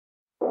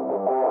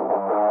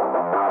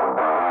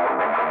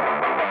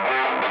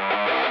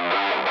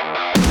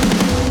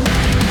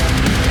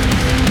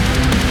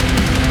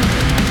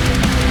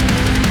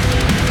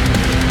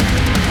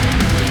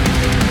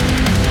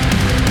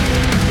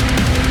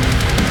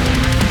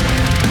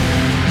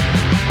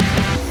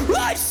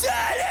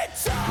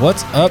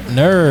What's up,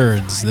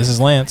 nerds? This is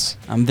Lance.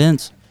 I'm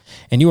Vince.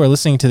 And you are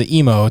listening to the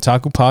Emo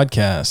Otaku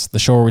Podcast, the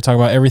show where we talk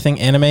about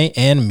everything anime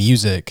and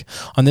music.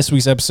 On this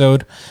week's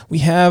episode, we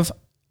have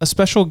a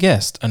special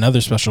guest, another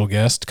special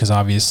guest, because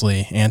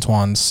obviously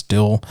Antoine's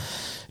still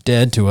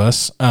dead to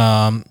us.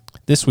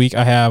 This week,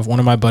 I have one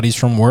of my buddies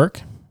from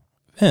work,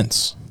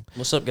 Vince.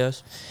 What's up,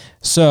 guys?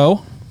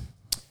 So,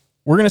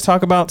 we're going to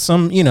talk about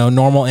some,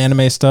 normal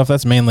anime stuff.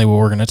 That's mainly what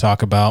we're going to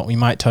talk about. We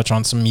might touch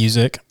on some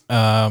music.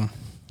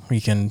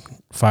 We can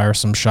fire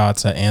some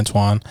shots at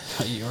Antoine.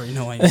 You already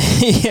know I am.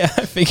 Yeah,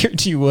 I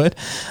figured you would.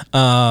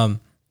 So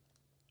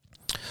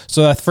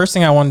the first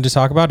thing I wanted to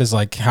talk about is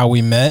like how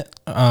we met.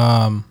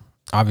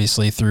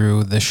 Obviously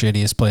through the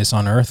shittiest place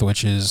on earth,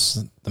 which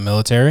is the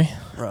military.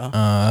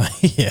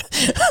 Yeah.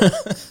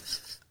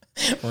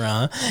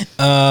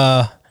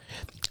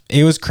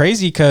 It was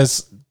crazy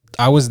because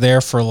I was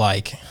there for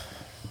like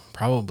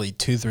probably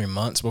 2-3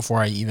 months before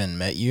I even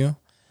met you.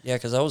 Yeah,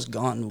 because I was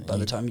gone by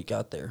the time you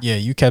got there. Yeah,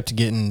 you kept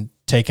getting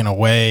taken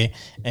away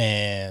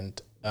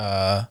and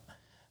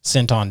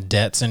sent on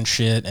debts and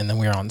shit, and then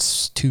we were on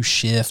 2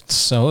 shifts.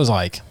 So it was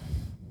like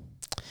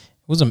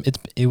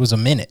it was a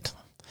minute.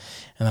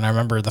 And then I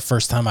remember the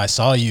first time I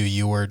saw you,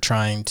 you were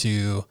trying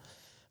to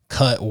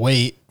cut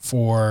weight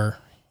for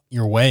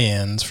your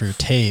weigh-ins for your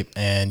tape,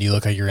 and you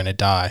look like you're gonna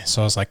die.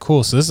 So I was like,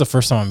 cool. So this is the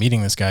first time I'm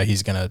meeting this guy.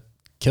 He's gonna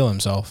kill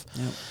himself.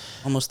 Yep.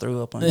 Almost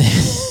threw up on it.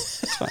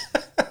 It's fine.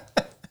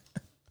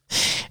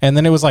 And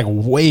then it was like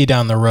way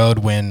down the road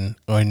when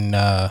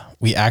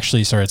we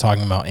actually started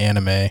talking about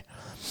anime.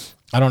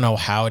 I don't know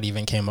how it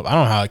even came up. I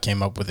don't know how it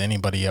came up with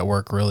anybody at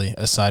work, really,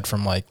 aside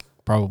from like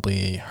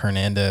probably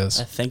Hernandez.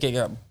 I think it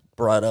got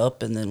brought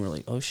up, and then we're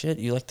like, oh shit,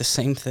 you like the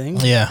same thing?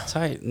 Yeah.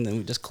 Tight. And then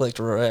we just clicked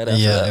right after that.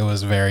 Yeah, it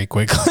was very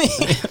quickly.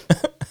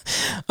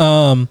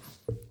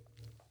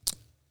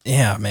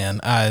 Yeah,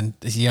 man.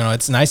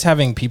 It's nice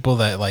having people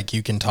that like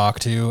you can talk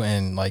to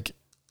and like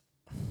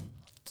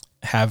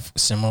have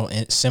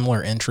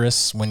similar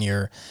interests when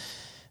you're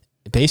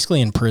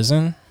basically in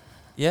prison.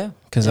 Yeah.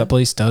 Because that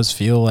place does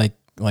feel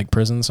like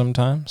prison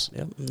sometimes.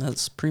 Yep. And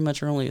that's pretty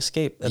much our only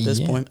escape at this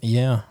point.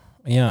 Yeah.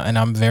 Yeah. And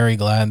I'm very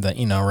glad that,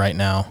 right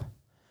now,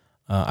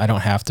 I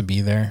don't have to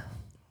be there.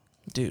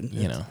 Dude,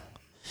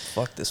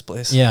 fuck this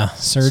place. Yeah.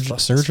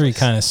 Surgery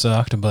kind of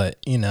sucked, but,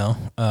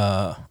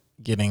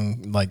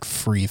 getting like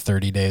free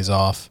 30 days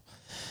off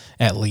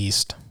at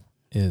least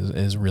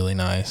is really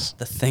nice.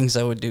 The things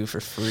I would do for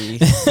free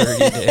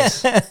 30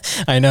 days.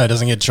 I know, it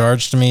doesn't get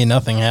charged to me.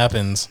 Nothing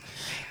happens.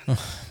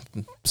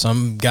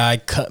 Some guy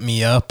cut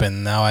me up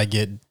and now I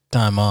get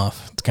time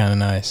off. It's kind of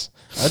nice.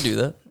 I'd do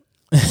that.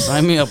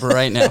 Sign me up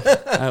right now.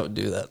 I would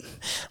do that.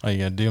 All you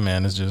got to do,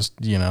 man, is just,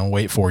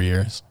 wait 4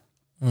 years.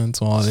 That's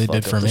all they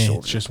did for me.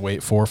 It's just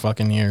wait 4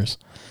 fucking years.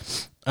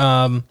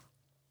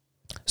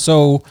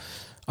 So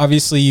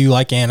obviously you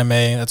like anime.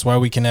 That's why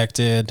we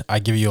connected. I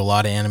give you a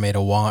lot of anime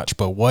to watch,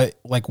 but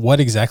what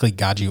exactly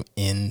got you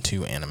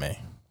into anime?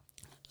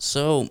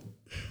 So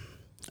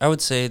I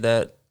would say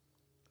that,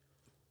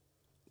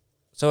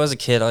 so as a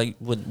kid, I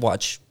would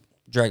watch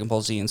Dragon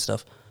Ball Z and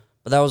stuff,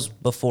 but that was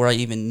before I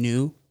even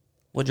knew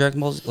what Dragon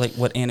Ball Z, like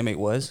what anime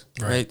was,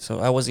 right? So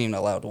I wasn't even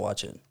allowed to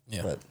watch it.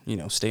 Yeah.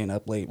 But, staying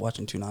up late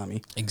watching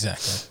Toonami.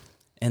 Exactly.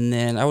 And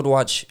then I would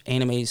watch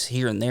animes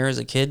here and there as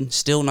a kid,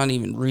 still not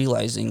even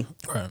realizing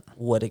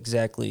what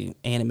exactly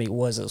anime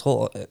was as a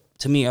whole.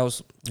 To me, you're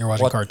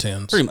watching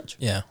cartoons. Pretty much.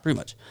 Yeah. Pretty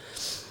much.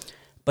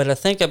 But I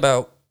think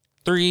about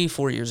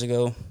 3-4 years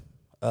ago,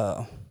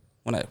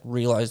 when I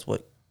realized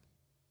what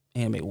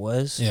anime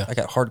was, I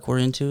got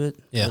hardcore into it.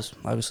 Yeah. It was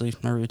obviously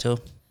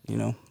Naruto,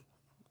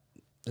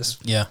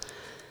 Yeah.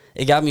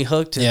 It got me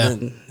hooked,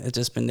 and then it's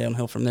just been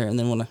downhill from there. And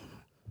then when I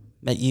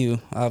met you,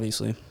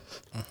 obviously.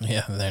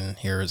 Yeah, then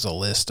here's a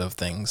list of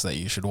things that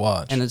you should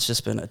watch. And it's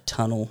just been a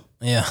tunnel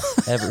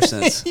ever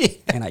since,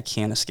 and I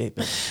can't escape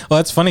it. Well,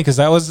 that's funny because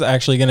that was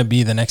actually going to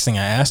be the next thing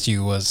I asked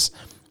you was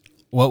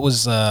what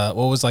was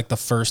like the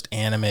first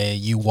anime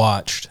you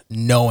watched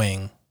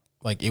knowing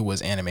like it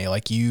was anime?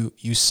 Like you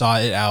saw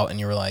it out and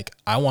you were like,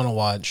 I want to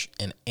watch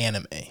an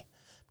anime.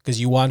 Because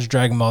you watched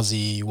Dragon Ball Z,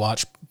 you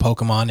watched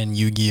Pokemon and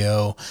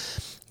Yu-Gi-Oh!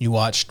 You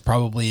watched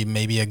probably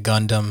maybe a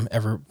Gundam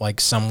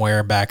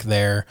somewhere back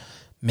there,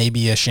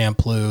 maybe a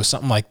Shampoo,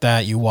 something like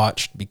that. You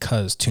watched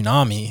because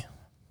Toonami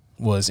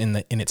was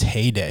in its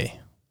heyday.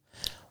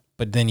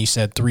 But then you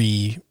said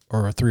 3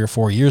 or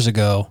 4 years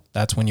ago,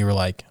 that's when you were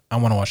like, I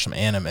want to watch some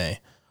anime.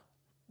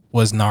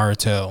 Was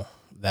Naruto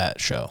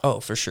that show? Oh,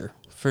 for sure.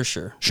 For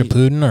sure.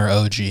 Shippuden or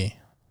OG?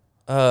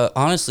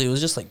 Honestly, it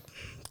was just like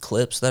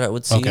clips that I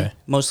would see,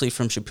 mostly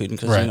from Shippuden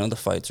because, the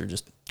fights are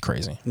just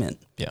crazy. Mint.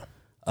 Yeah.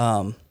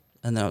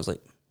 And then I was like,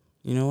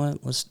 you know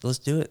what? Let's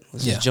do it.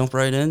 Let's just jump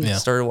right in. Yeah.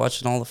 Started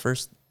watching all the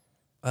first,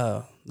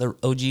 the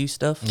OG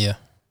stuff. Yeah.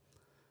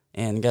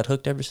 And got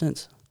hooked ever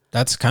since.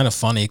 That's kind of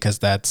funny because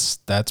that's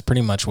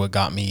pretty much what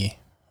got me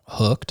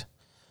hooked.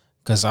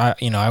 Because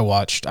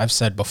I've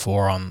said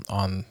before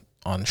on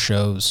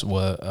shows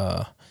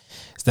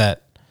is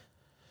that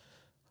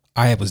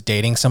I was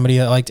dating somebody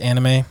that liked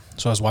anime,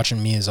 so I was watching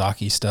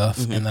Miyazaki stuff,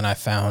 and then I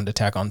found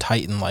Attack on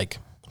Titan like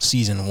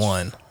season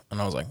 1,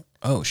 and I was like,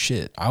 oh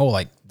shit, I will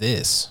like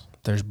this.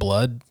 There's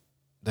blood,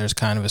 there's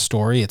kind of a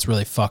story. It's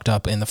really fucked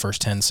up in the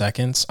first 10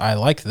 seconds. I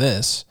like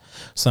this.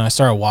 So then I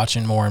started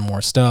watching more and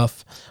more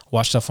stuff,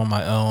 watched stuff on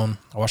my own.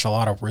 I watched a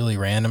lot of really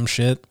random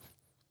shit.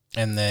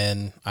 And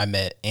then I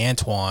met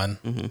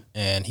Antoine,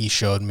 and he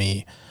showed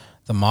me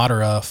the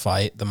Madara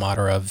fight, the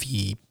Madara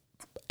v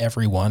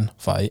everyone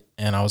fight,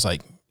 and I was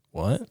like,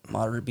 what?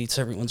 Madara beats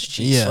everyone's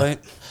cheeks fight.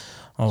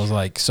 I was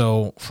like,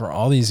 so for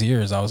all these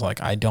years, I was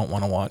like, I don't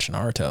want to watch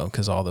Naruto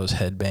because all those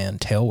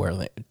headband tail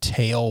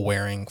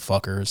wearing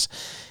fuckers,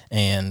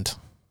 and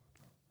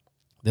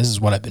this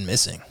is what I've been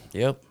missing.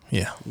 Yep.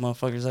 Yeah.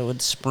 Motherfuckers that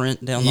would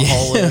sprint down the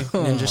hallway,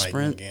 ninja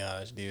sprint. Oh my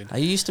gosh, dude. I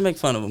used to make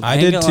fun of them. I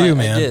did too,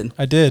 man.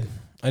 I did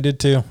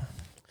too.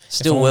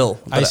 Still will.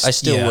 But I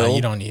still will.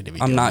 You don't need to be.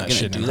 I'm doing not that going to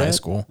shit do in that. high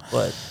school,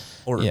 but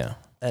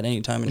at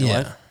any time in your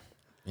life.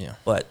 Yeah.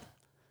 But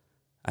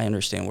I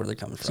understand where they're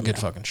coming from. It's a good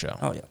fucking show.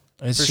 Oh yeah.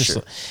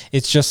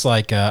 It's just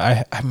like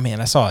I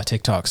saw a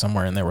TikTok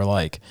somewhere, and they were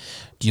like,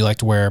 do you like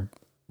to wear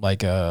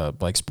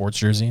like sports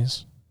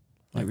jerseys?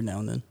 Every now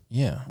and then.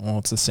 Yeah. Well,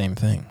 it's the same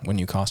thing when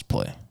you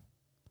cosplay.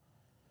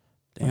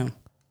 Damn.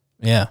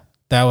 Yeah.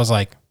 That was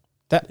like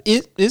that.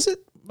 Is it?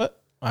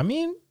 But I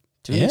mean,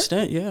 to an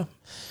extent, yeah.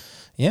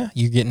 Yeah.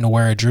 You're getting to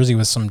wear a jersey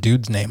with some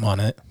dude's name on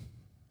it.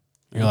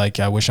 You're like,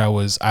 I wish I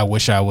was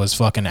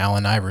fucking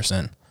Allen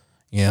Iverson.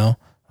 You know?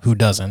 Who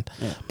doesn't?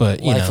 Yeah.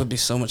 But life would be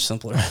so much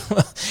simpler.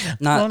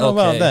 Not I don't know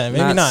about that.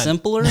 Maybe not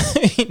simpler.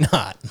 Maybe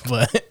not,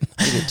 but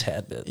maybe a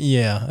tad bit.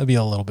 Yeah, it'd be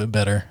a little bit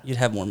better. You'd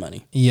have more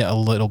money. Yeah, a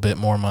little bit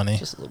more money.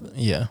 Just a little bit.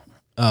 Yeah.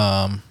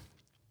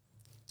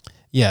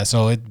 Yeah,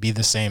 so it'd be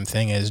the same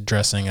thing as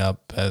dressing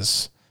up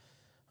as,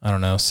 I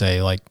don't know,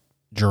 say like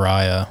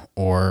Jiraiya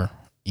or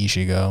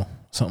Ishigo,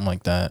 something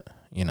like that,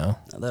 you know?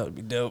 Now that would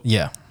be dope.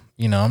 Yeah.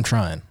 You know, I'm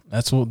trying.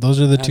 Those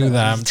are the two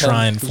that I'm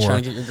trying for.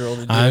 Trying to get your girl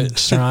to do I'm it.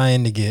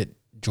 trying to get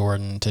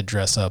Jordan to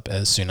dress up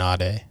as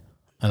Tsunade,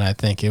 and I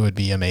think it would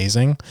be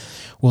amazing.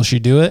 Will she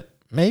do it?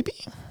 Maybe.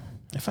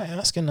 If I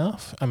ask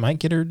enough, I might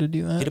get her to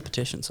do that. Get a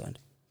petition signed.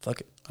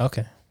 Fuck it.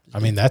 Okay. I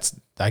mean,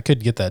 I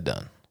could get that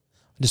done.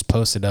 Just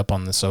post it up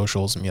on the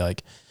socials and be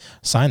like,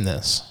 sign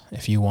this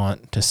if you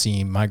want to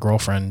see my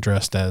girlfriend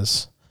dressed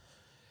as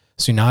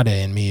Tsunade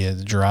and me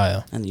as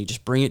Jiraiya. And you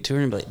just bring it to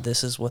her and be like,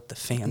 this is what the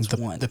fans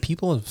want. The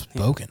people have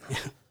spoken. Yeah.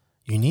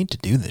 You need to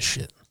do this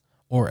shit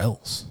or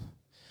else.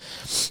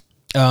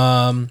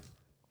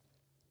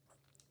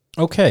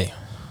 Okay.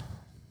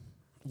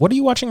 What are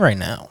you watching right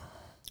now?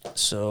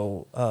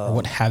 So,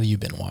 what have you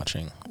been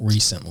watching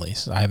recently?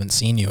 So I haven't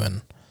seen you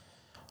in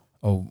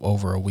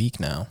over a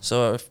week now.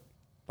 So I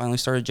finally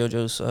started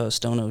JoJo's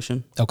Stone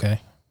Ocean. Okay.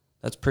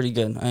 That's pretty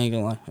good. I ain't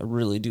gonna lie. I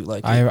really do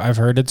like it. I've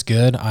heard it's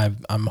good.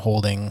 I'm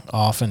holding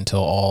off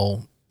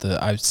until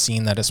I've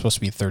seen that it's supposed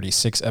to be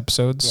 36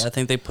 episodes. Yeah, I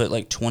think they put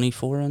like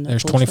 24 on there.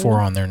 There's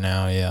 24 on there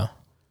now, yeah.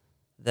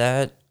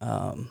 That,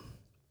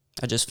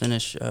 I just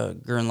finished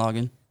Gurren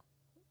Lagann.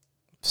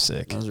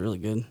 Sick. That was really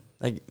good.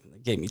 That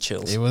gave me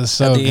chills. It was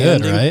so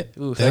good, ending, right?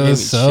 Ooh, it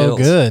was so chills.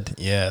 Good.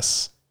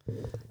 Yes.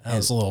 That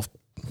was a little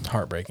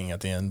heartbreaking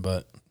at the end,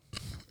 but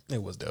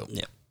it was dope.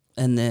 Yeah.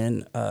 And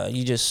then I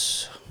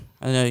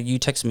know you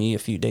texted me a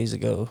few days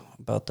ago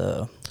about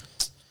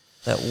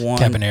that one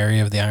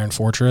Cabaneri of the Iron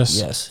Fortress.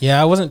 Yes.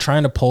 Yeah, I wasn't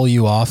trying to pull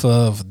you off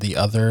of the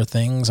other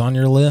things on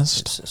your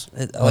list.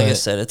 Like I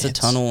said, it's a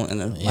tunnel,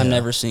 and I'm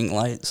never seeing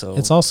light. So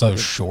it's also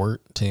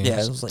short too. Yeah,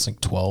 it's like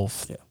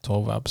 12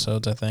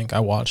 episodes. I think I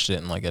watched it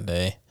in like a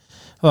day.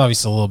 Well,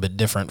 obviously a little bit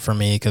different for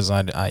me because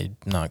I'm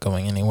not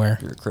going anywhere.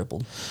 You're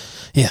crippled.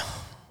 Yeah,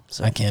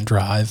 so I can't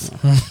drive.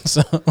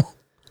 So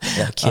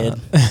yeah,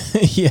 kid.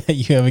 Yeah,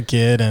 you have a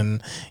kid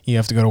and you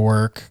have to go to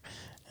work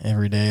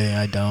every day.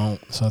 I don't,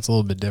 so it's a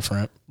little bit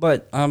different.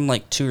 But I'm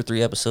like 2 or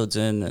 3 episodes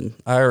in, and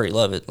I already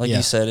love it. Like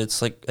you said,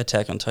 it's like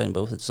Attack on Titan,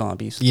 but with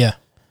zombies. Yeah,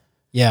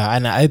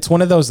 and it's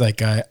one of those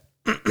like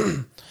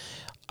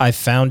I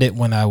found it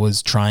when I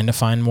was trying to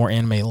find more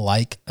anime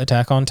like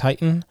Attack on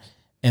Titan,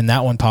 and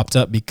that one popped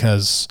up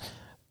because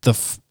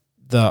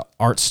the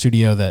art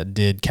studio that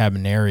did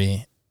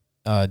Cabaneri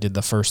did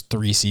the first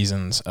 3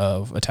 seasons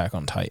of Attack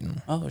on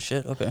Titan. Oh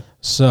shit! Okay.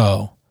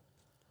 So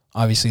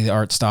obviously the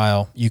art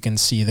style, you can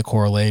see the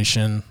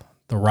correlation.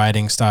 The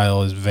writing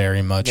style is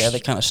very much... Yeah,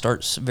 they kind of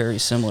start very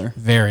similar.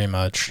 Very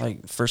much.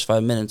 Like, first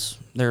 5 minutes,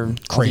 they're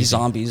crazy.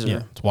 All these zombies.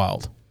 Yeah, it's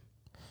wild.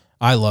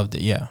 I loved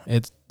it, yeah.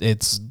 It's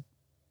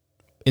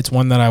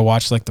one that I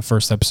watched, like, the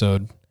first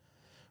episode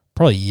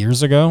probably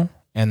years ago,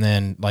 and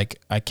then, like,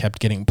 I kept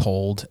getting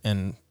pulled,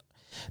 and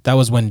that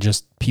was when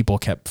just people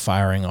kept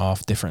firing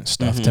off different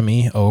stuff to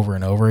me over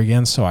and over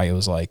again, so I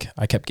was like,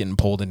 I kept getting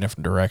pulled in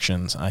different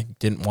directions. I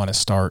didn't want to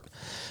start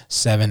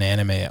 7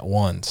 anime at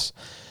once.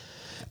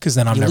 Because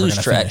then I'm never going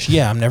to finish.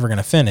 Yeah, I'm never going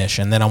to finish.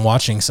 And then I'm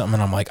watching something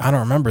and I'm like, I don't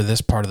remember this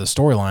part of the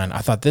storyline. I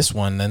thought this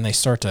one. Then they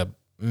start to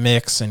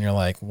mix and you're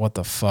like, what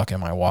the fuck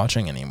am I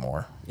watching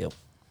anymore? Yep.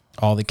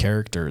 All the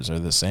characters are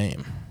the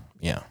same.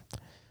 Yeah.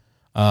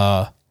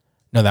 No,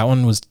 that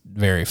one was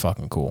very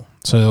fucking cool.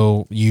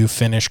 So you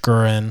finish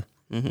Gurren.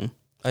 Mm-hmm.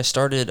 I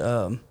started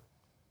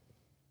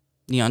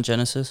Neon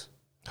Genesis.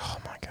 Oh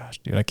my gosh,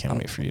 dude! I can't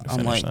wait for you to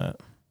finish that.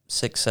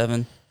 6,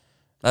 7.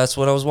 That's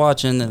what I was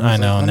watching. And I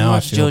know. Like, now I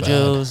feel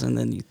JoJo's, bad. And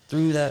then you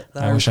threw that.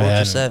 I wish I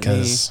hadn't,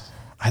 because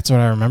that's what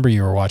I remember.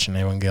 You were watching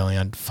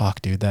Evangelion.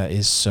 Fuck, dude, that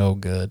is so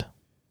good.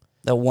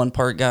 That one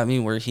part got me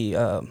where he.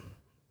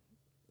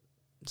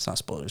 It's not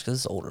spoilers because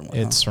it's an older one.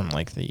 It's from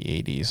like the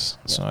 80s,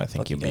 so I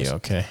think you'll be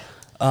okay.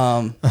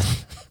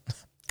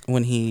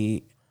 When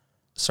he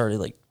started,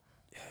 like,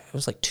 it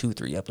was like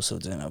 2-3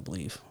 episodes in, I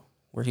believe,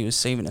 where he was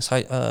saving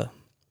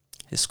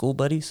his school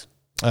buddies.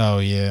 Oh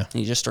yeah. And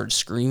he just started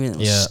screaming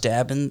and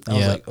stabbing. I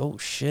was like, oh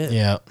shit.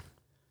 Yeah.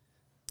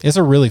 It's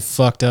a really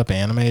fucked up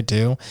anime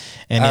too,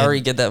 and I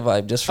already get that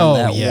vibe just from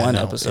that one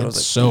episode.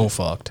 It's so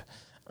fucked,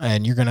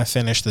 and you're gonna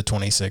finish the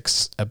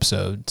 26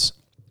 episodes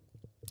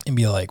and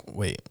be like,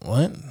 wait,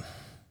 what?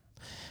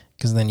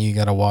 Because then you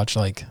gotta watch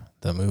like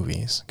the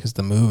movies, because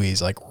the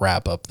movies like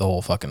wrap up the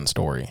whole fucking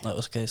story. Oh,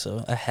 okay,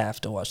 so I have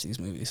to watch these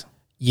movies.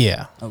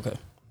 Yeah. Okay.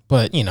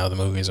 But you know the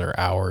movies are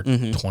hour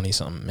 20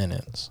 something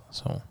minutes,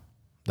 so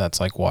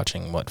that's like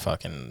watching what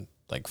fucking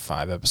like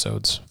 5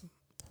 episodes.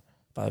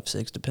 5,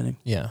 6, depending.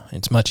 Yeah,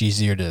 it's much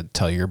easier to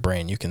tell your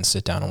brain you can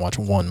sit down and watch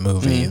one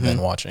movie than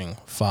watching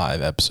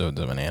 5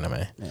 episodes of an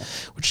anime,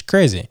 which is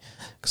crazy,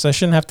 because I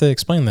shouldn't have to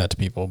explain that to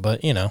people.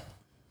 But you know,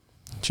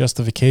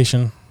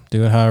 justification.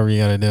 Do it however you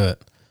got to do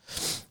it.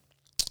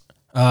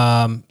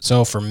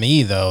 So for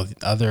me though,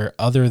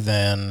 other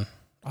than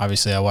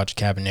obviously I watched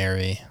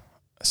Cabaneri,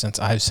 since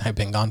I've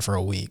been gone for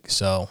a week,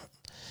 so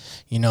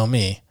you know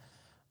me.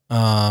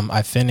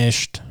 I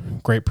finished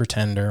Great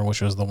Pretender,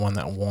 which was the one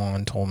that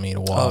Juan told me to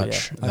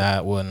watch. Oh, yeah.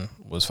 That one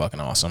was fucking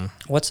awesome.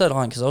 What's that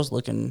on? Because I was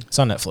looking. It's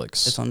on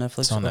Netflix. It's on Netflix?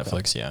 It's on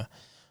Netflix, yeah.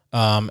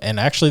 And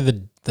actually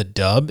the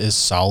dub is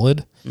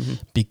solid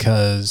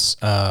because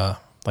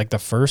like the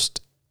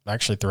first,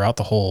 actually throughout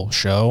the whole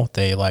show,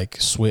 they like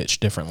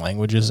switch different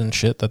languages and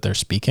shit that they're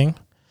speaking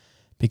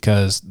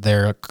because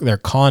they're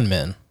con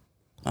men.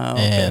 Oh,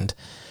 okay. And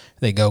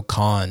they go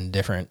con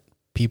different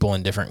people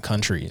in different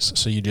countries,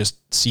 so you just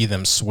see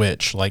them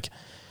switch. Like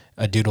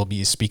a dude will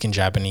be speaking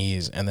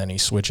Japanese and then he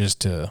switches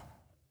to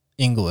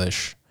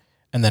English,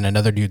 and then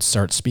another dude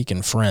starts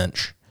speaking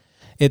French.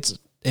 It's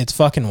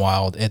fucking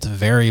wild. It's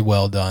very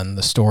well done.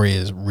 The story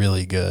is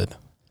really good.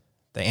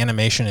 The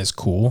animation is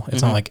cool.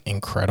 It's not like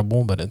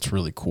incredible, but it's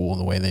really cool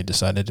the way they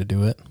decided to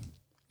do it.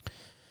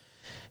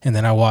 And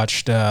then I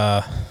watched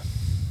I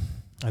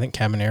think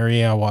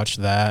Cabaneri. I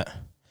watched that.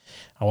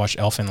 I watched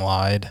Elfen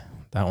Lied.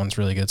 That one's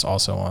really good. It's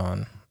also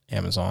on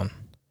Amazon.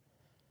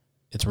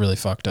 It's really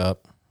fucked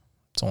up.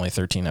 It's only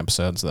 13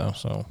 episodes, though,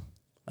 so...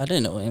 I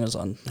didn't know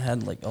Amazon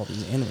had, like, all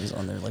these animes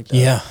on there like that.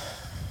 Yeah.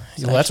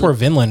 Well, that's where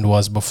Vinland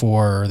was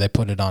before they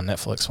put it on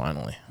Netflix,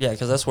 finally. Yeah,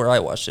 because that's where I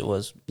watched it,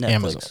 was Netflix.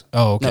 Amazon.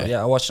 Oh, okay. No,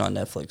 yeah, I watched it on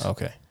Netflix.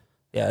 Okay.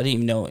 Yeah, I didn't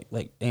even know,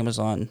 like,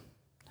 Amazon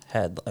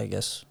had, I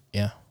guess...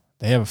 Yeah.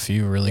 They have a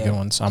few really good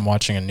ones. I'm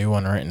watching a new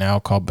one right now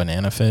called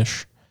Banana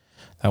Fish.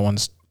 That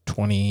one's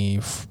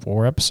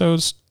 24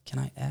 episodes. Can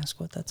I ask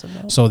what that's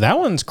about? So that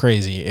one's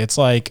crazy. It's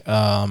like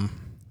a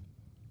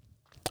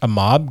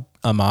mob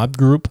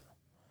group.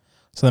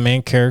 So the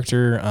main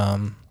character,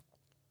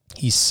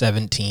 he's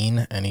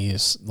 17 and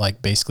he's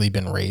like basically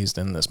been raised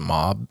in this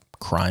mob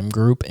crime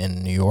group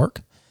in New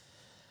York.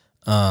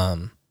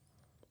 And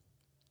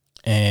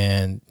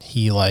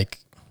he like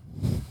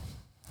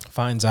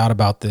finds out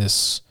about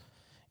this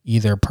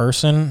either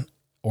person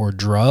or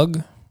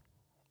drug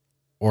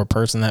or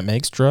person that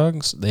makes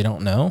drugs. They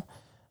don't know.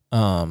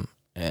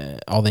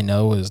 All they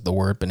know is the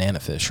word banana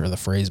fish or the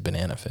phrase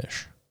banana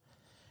fish.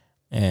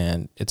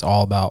 And it's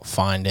all about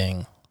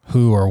finding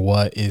who or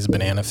what is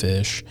banana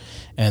fish,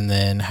 and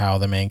then how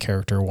the main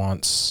character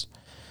wants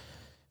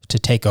to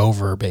take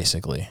over,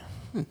 basically.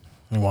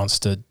 He wants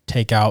to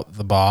take out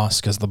the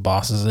boss because the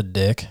boss is a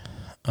dick.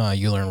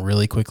 You learn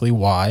really quickly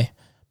why.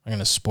 I'm going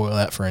to spoil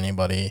that for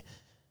anybody.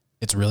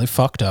 It's really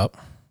fucked up.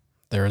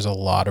 There is a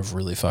lot of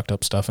really fucked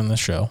up stuff in this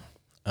show.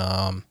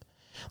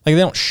 Like,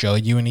 they don't show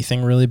you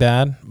anything really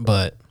bad,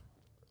 but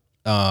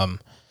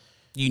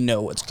you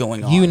know what's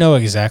going on. You know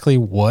exactly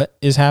what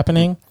is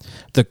happening.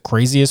 The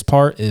craziest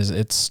part is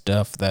it's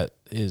stuff that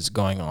is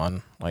going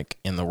on like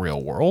in the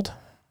real world,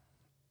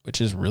 which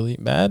is really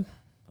bad.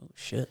 Oh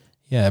shit.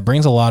 Yeah, it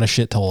brings a lot of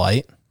shit to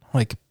light.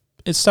 Like,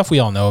 it's stuff we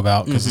all know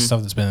about because it's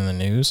stuff that's been in the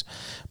news,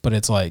 but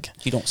it's like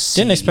you don't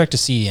see. Didn't expect to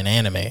see an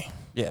anime.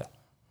 Yeah.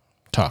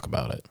 Talk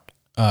about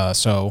it.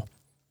 So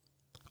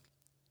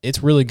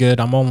it's really good.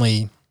 I'm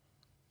only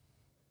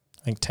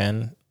I think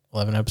 10,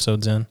 11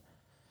 episodes in.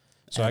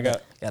 So I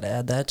got to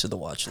add that to the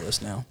watch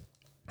list now.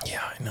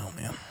 Yeah, I know,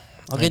 man.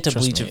 I'll get to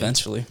Bleach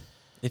eventually.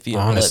 If you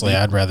honestly,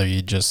 I'd rather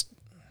you just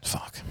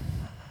fuck.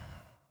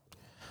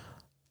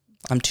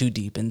 I'm too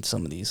deep in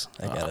some of these.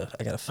 I gotta.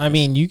 Finish. I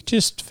mean, you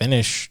just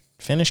finish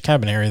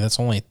Cabaneri. That's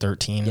only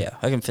 13. Yeah,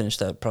 I can finish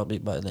that probably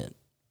by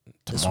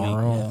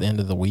tomorrow, week, the end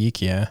of the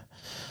week. Yeah.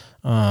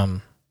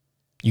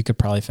 You could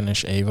probably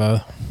finish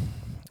Ava,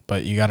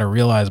 but you got to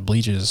realize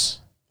Bleach is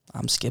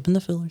I'm skipping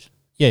the fillers.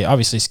 Yeah,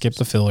 obviously skip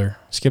the filler.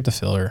 Skip the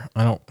filler.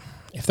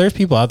 If there's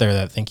people out there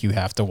that think you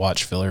have to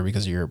watch filler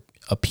because you're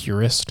a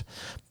purist,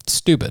 it's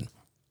stupid.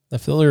 The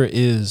filler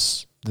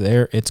is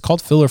there. It's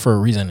called filler for a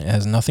reason. It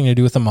has nothing to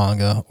do with the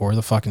manga or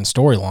the fucking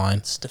storyline.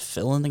 It's to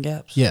fill in the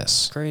gaps.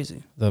 Yes. It's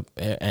crazy.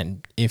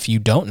 And if you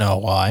don't know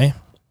why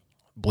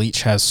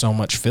Bleach has so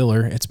much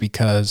filler, it's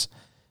because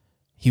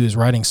he was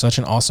writing such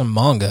an awesome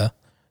manga.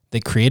 They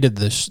created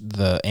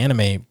the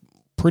anime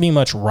pretty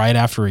much right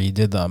after he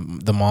did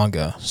the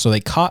manga. So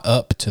they caught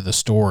up to the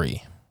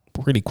story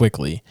pretty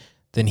quickly.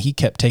 Then he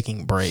kept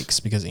taking breaks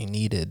because he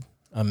needed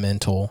a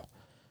mental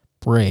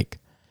break.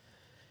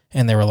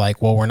 And they were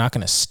like, well, we're not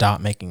going to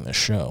stop making the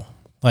show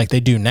like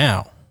they do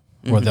now,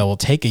 where they'll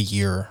take a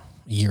year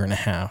and a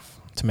half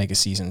to make a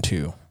season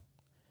 2.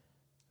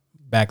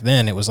 Back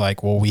then it was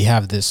like, well, we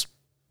have this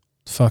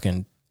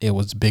it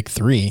was big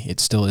 3. It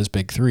still is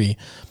big 3,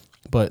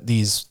 but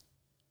this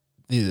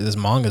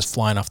manga's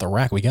flying off the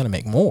rack. We got to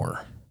make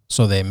more.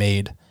 So they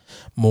made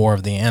more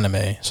of the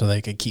anime so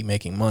they could keep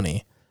making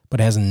money, but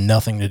it has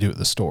nothing to do with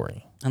the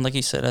story. And like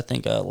you said, I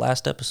think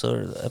last episode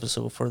or the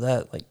episode before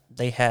that, like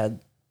they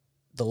had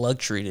the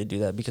luxury to do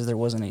that because there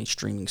wasn't any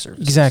streaming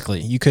service. Exactly.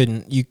 You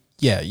couldn't,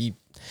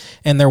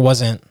 and there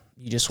wasn't.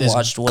 You just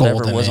watched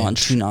whatever was on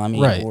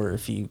Toonami, right, or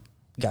if you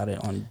got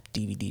it on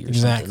DVD or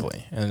exactly.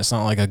 something. And it's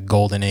not like a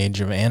golden age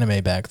of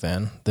anime back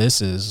then.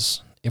 This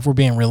is, if we're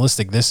being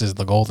realistic, this is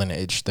the golden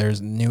age.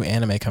 There's new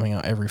anime coming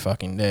out every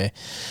fucking day.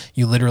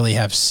 You literally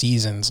have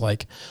seasons.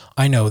 Like,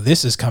 I know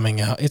this is coming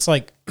out. It's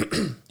like,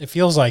 it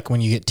feels like when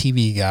you get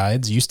TV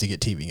guides, used to get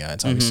TV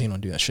guides. Obviously, you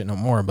don't do that shit no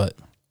more, but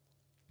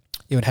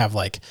it would have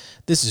like,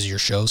 this is your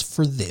shows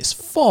for this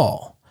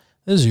fall.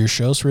 This is your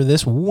shows for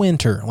this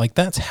winter. Like,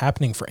 that's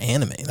happening for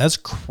anime. That's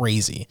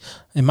crazy.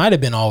 It might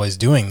have been always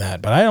doing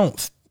that, but I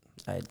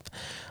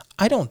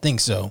don't think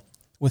so.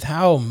 With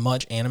how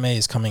much anime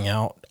is coming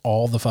out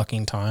all the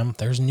fucking time,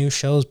 there's new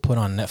shows put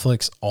on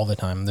Netflix all the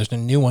time. There's a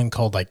new one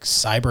called like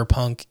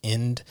Cyberpunk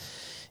End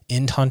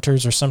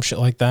Hunters or some shit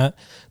like that.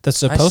 That's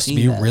supposed to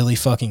be really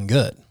fucking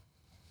good.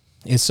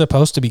 It's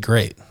supposed to be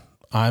great.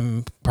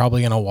 I'm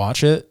probably going to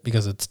watch it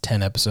because it's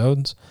 10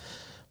 episodes.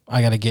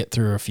 I got to get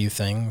through a few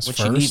things first.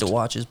 What you need to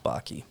watch is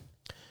Baki.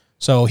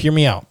 So hear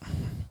me out.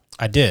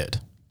 I did.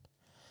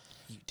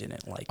 You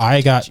didn't like it.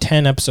 I got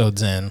 10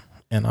 episodes in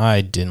and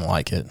I didn't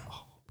like it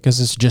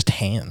because it's just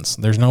hands.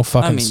 There's no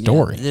fucking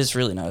story. Yeah, it's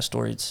really not a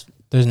story.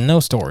 There's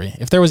no story.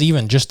 If there was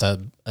even just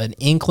an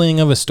inkling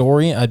of a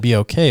story, I'd be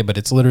okay. But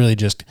it's literally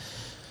just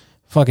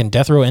fucking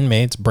death row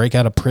inmates break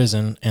out of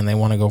prison and they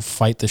want to go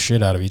fight the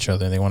shit out of each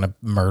other. They want to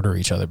murder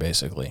each other,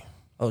 basically.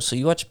 Oh, so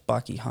you watch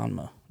Baki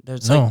Hanma?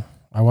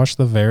 I watched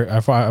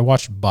I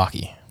watched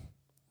Baki.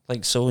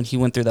 Like, so when he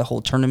went through that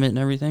whole tournament and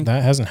everything?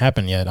 That hasn't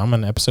happened yet. I'm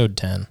on episode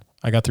 10.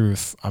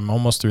 I'm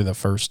almost through the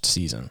first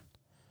season.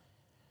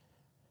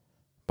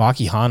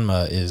 Baki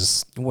Hanma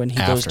is when he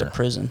goes to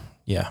prison.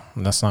 Yeah,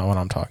 that's not what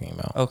I'm talking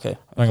about. Okay.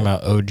 I'm talking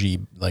about OG,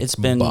 like, it's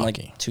been Baki.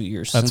 like 2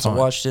 years since I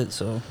watched it,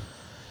 so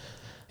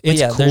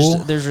it's cool.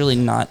 There's really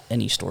not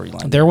any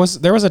storyline. There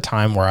was a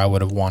time where I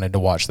would have wanted to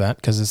watch that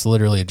because it's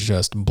literally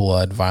just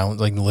blood, violence,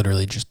 like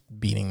literally just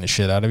beating the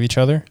shit out of each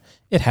other.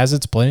 It has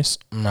its place.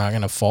 I'm not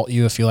gonna fault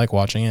you if you like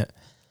watching it.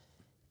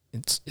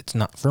 It's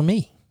not for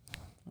me.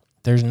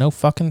 There's no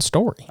fucking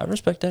story. I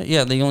respect that.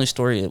 Yeah, the only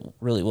story it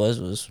really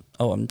was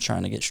I'm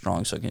trying to get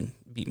strong so I can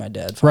beat my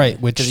dad. Right,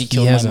 which because he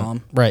killed my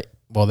mom. Right.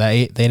 Well,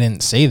 they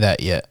didn't say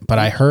that yet, but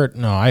I heard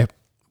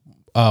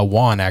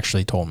Juan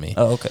actually told me.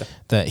 Oh, okay.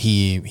 That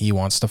he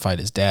wants to fight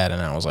his dad,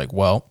 and I was like,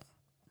 well,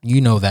 you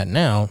know that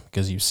now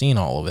because you've seen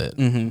all of it.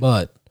 Mm-hmm.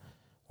 But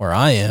where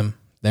I am,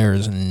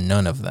 there's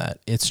none of that.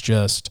 It's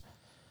just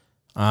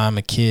I'm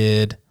a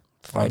kid,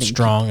 I'm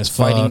strong as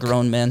fuck. Fighting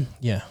grown men.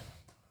 Yeah.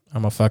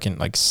 I'm a fucking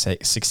like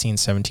 16,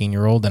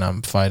 17-year-old, and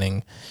I'm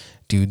fighting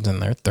dudes in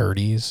their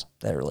 30s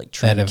that are like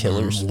trained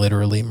killers,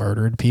 literally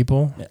murdered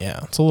people. Yeah,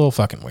 it's a little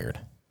fucking weird.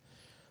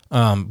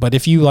 But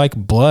if you like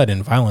blood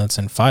and violence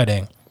and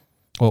fighting,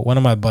 well, one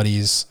of my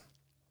buddies,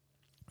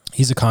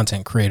 he's a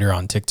content creator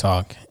on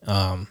TikTok,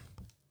 and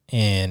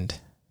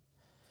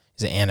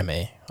he's an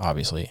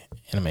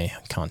anime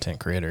content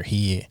creator.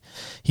 He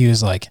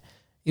was like,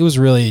 it was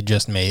really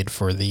just made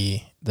for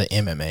the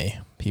MMA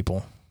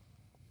people,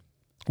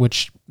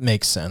 which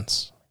makes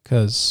sense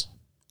because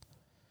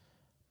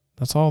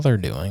that's all they're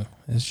doing.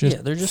 It's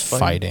just they're just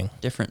fighting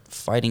different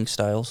fighting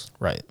styles,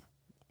 right?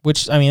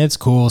 Which, I mean, it's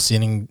cool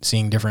seeing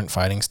different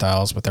fighting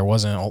styles, but there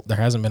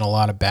hasn't been a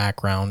lot of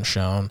background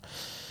shown,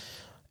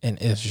 and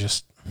it's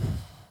just,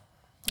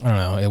 I don't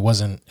know. It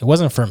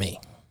wasn't for me.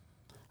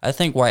 I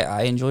think why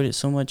I enjoyed it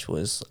so much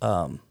was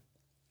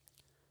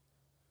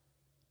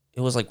it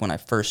was like when I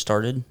first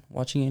started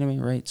watching anime,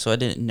 right? So I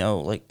didn't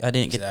know, like, I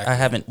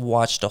haven't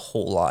watched a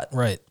whole lot.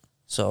 Right.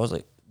 So I was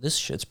like, this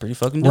shit's pretty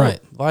fucking dope. Right.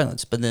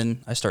 Violence. But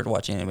then I started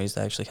watching animes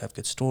that actually have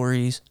good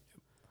stories,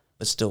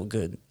 but still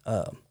good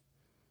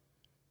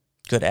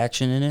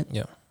action in it.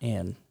 Yeah.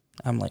 And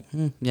I'm like,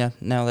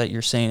 now that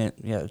you're saying it,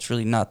 it's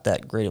really not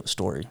that great of a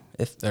story.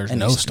 If there's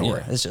no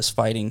story. It's just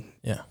fighting.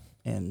 Yeah.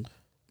 And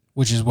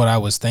Which is what I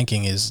was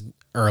thinking is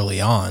early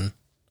on,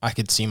 I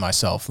could see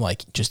myself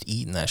like just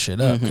eating that shit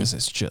up because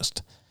it's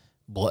just,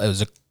 it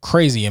was a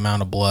crazy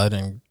amount of blood,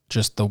 and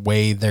just the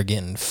way they're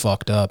getting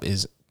fucked up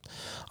is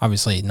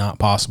obviously not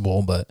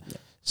possible, but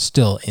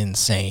still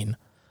insane.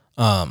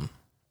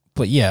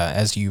 But yeah,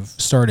 as you've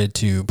started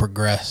to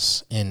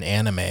progress in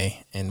anime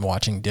and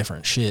watching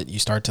different shit, you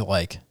start to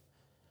like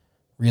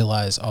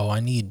realize, oh, I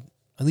need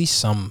at least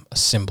some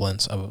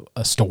semblance of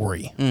a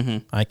story.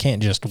 I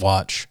can't just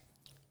watch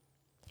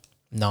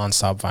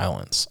nonstop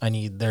violence. I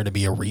need there to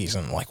be a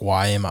reason. Like,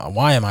 why am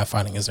I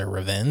fighting? Is there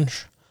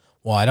revenge?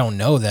 Well, I don't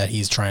know that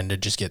he's trying to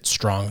just get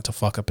strong to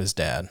fuck up his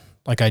dad.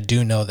 Like, I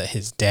do know that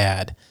his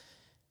dad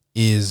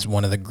is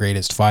one of the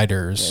greatest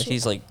fighters. Yeah,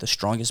 he's like the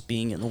strongest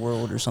being in the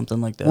world or something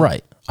like that.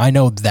 Right. I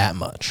know that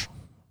much.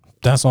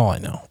 That's all I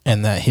know.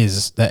 And that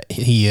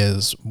he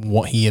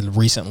had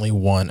recently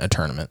won a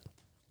tournament.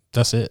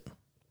 That's it.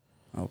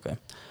 Okay.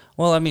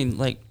 Well, I mean,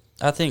 like,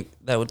 I think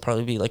that would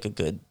probably be like a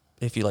good,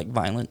 if you like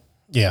violence,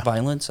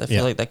 I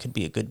feel like that could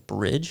be a good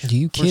bridge. Do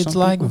you kids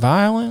like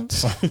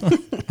violence?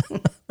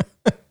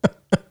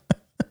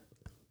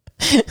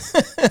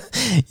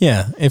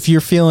 Yeah, if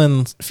you're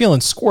feeling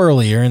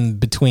squirrely or in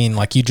between,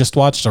 like you just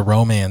watched a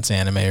romance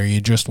anime or you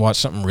just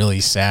watched something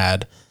really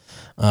sad,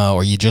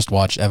 or you just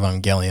watched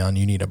Evangelion,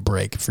 you need a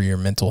break for your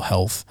mental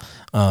health.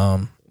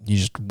 You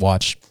just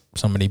watch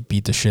somebody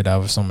beat the shit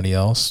out of somebody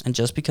else. And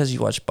just because you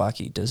watch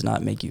Baki does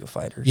not make you a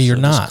fighter. You're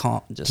not.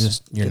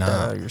 You're not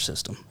out of your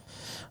system.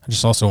 I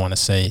just also want to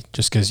say,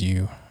 just because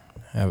you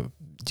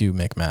do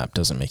McMap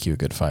doesn't make you a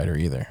good fighter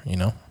either, you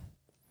know?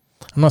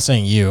 I'm not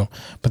saying you,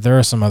 but there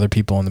are some other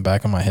people in the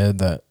back of my head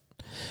that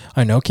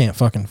I know can't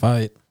fucking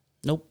fight.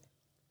 Nope.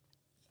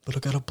 But I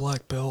got a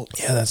black belt.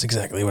 Yeah, that's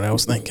exactly what I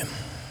was thinking.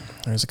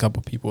 There's a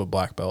couple people with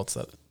black belts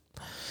that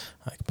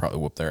I could probably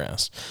whoop their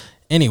ass.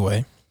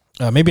 Anyway,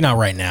 maybe not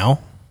right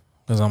now,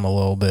 because I'm a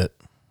little bit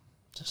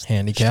just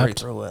handicapped. Straight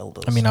throw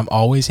elbows. I mean, I'm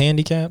always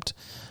handicapped,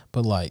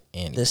 but like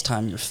this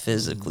time you're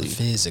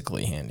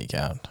physically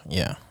handicapped.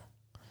 Yeah,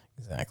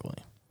 exactly.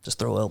 Just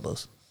throw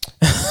elbows.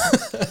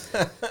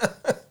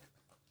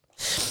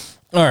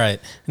 All right,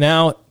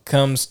 now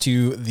comes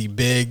to the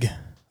big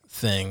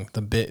thing,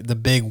 the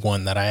big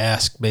one that I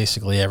ask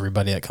basically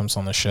everybody that comes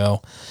on the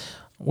show.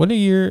 What are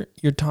your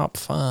top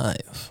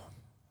 5?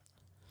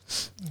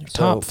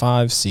 Top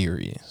 5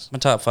 series. My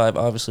top 5,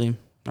 obviously,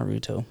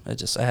 Naruto.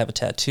 I have a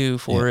tattoo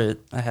for it.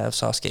 I have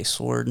Sasuke's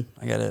sword.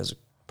 I got it as a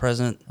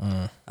present.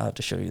 I'll have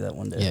to show you that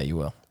one day. Yeah, you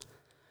will.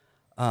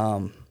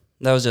 That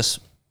was it's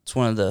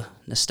one of the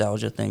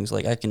nostalgia things.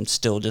 Like, I can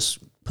still just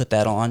put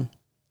that on.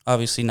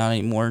 Obviously not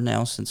anymore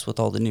now, since with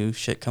all the new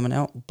shit coming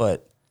out,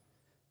 but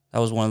that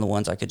was one of the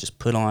ones I could just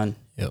put on.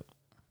 Yep.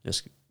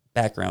 Just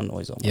background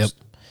noise almost. Yep.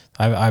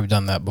 I've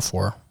done that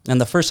before. And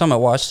the first time I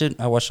watched it,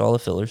 I watched all the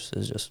fillers. It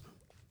was just...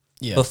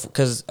 Yeah.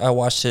 Because I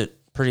watched it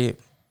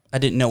I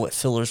didn't know what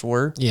fillers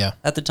were. Yeah.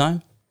 At the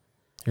time.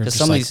 You're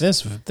just like,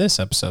 this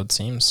episode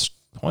seems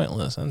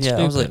pointless and stupid.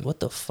 I was like, what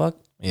the fuck?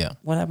 Yeah.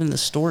 What happened to the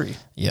story?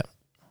 Yeah.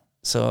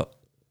 So...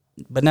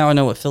 But now I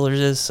know what fillers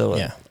is,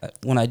 so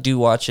when I do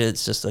watch it,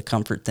 it's just a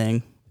comfort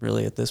thing,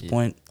 really, at this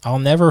point. I'll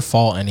never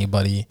fault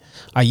anybody.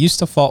 I used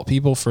to fault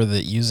people for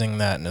using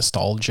that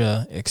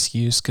nostalgia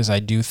excuse, because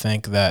I do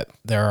think that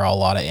there are a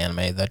lot of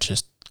anime that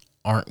just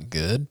aren't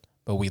good,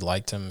 but we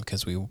liked them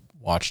because we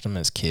watched them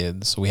as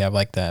kids, so we have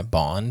like that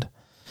bond.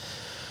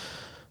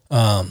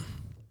 But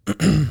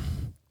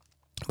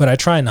I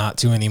try not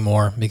to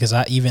anymore, because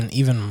I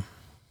even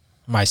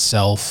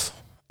myself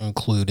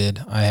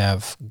included, I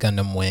have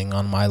Gundam Wing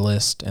on my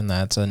list, and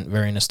that's a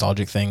very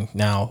nostalgic thing.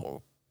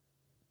 Now,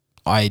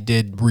 I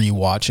did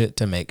rewatch it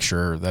to make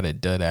sure that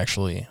it did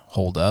actually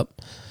hold up.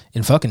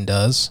 It fucking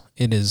does.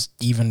 It is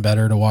even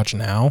better to watch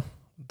now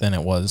than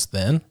it was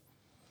then.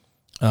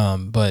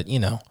 But, you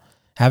know,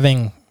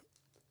 having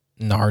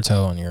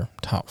Naruto on your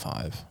top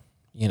 5,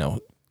 you know,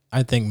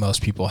 I think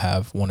most people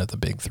have one of the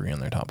big 3 on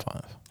their top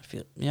 5.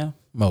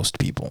 Most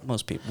people.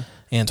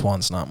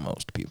 Antoine's not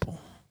most people.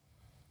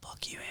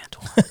 Fuck you,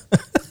 Antoine.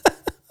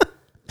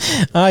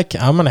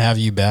 I'm going to have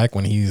you back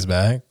when he's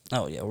back.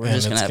 Oh, yeah. We're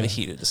just going to have a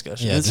heated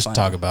discussion. Yeah, just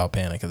talk about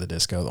Panic of the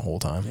Disco the whole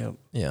time. Yep.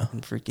 Yeah.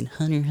 And freaking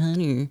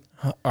Hunter.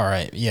 All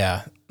right.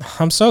 Yeah.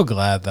 I'm so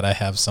glad that I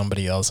have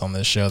somebody else on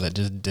this show that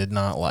just did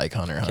not like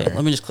Hunter x Hunter.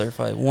 Let me just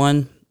clarify.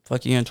 1,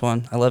 fuck you,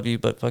 Antoine. I love you,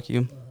 but fuck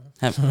you.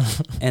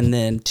 And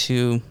then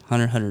 2,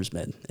 Hunter x Hunter's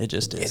mid. It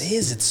just is. It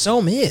is. It's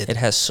so mid. It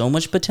has so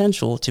much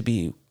potential to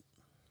be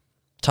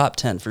top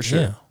 10 for sure.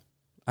 Yeah.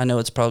 I know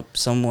it's probably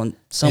someone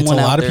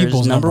out there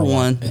is number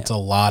one. It's a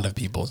lot of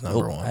people's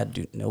number one.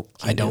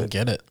 I don't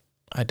get it.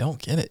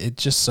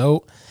 It's just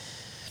so.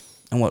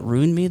 And what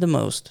ruined me the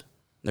most,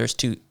 there's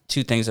two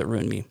things that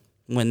ruined me.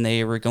 When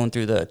they were going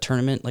through the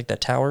tournament, like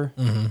that tower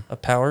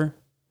of power,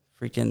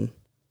 freaking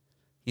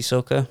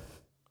Hisoka.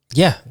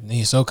 Yeah,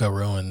 Hisoka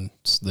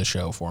ruins the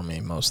show for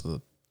me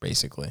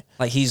basically.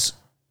 Like he's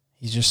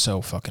just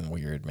so fucking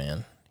weird,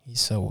 man. He's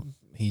so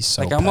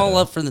like, I'm all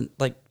up for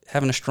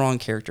having a strong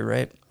character,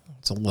 right?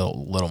 It's a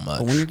little much.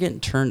 But when you're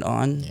getting turned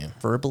on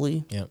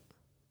verbally,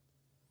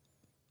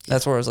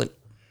 That's where I was like,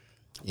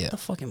 Yeah. what the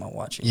fuck am I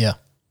watching? Yeah.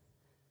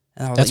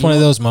 And I was That's like, one of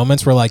those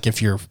moments where, like,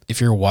 if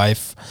your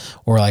wife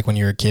or like when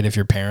you're a kid, if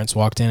your parents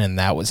walked in and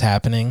that was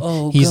happening,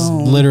 he's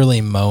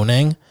literally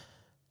moaning.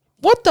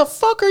 What the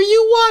fuck are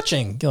you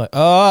watching? You're like,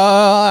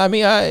 I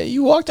mean,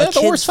 you walked out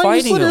the worst time.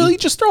 He's literally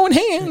just throwing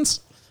hands.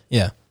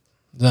 Yeah,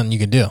 nothing you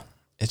can do.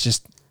 It's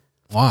just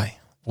why?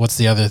 What's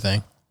the other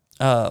thing?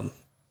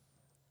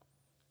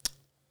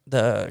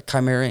 The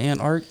Chimera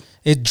Ant arc.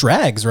 It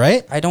drags,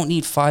 right? I don't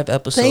need 5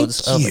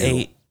 episodes of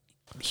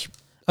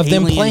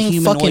them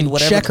playing fucking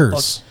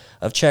checkers.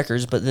 Of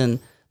checkers, but then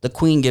the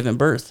queen giving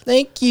birth.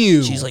 Thank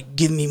you. She's like,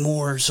 give me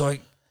more,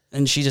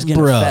 and she just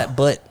getting a fat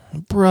butt.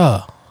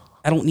 Bruh.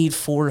 I don't need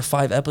 4 to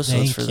 5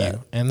 episodes for that.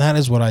 And that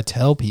is what I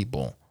tell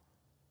people.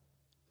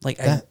 Like,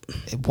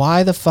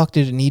 why the fuck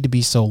did it need to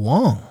be so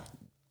long?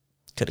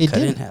 Could have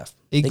cut it in half.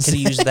 They could have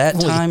used that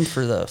time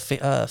for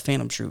the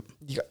Phantom Troop.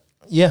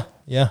 Yeah.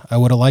 I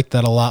would have liked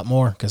that a lot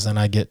more because then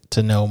I get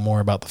to know more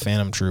about the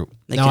Phantom Troop.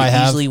 They could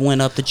have easily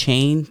went up the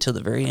chain to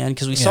the very end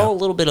because we saw a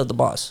little bit of the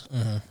boss,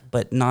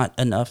 but not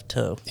enough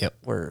to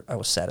where I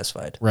was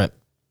satisfied. Right.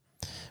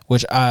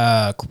 Which,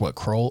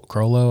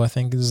 Crollo, I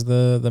think, is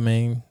the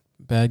main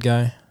bad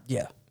guy.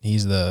 Yeah.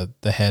 He's the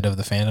head of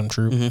the Phantom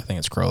Troop. I think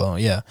it's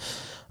Crollo. Yeah.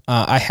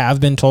 I have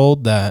been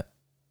told that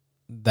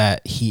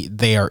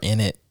they are in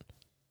it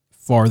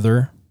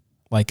farther.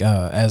 Like,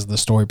 as the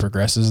story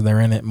progresses, they're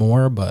in it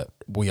more, but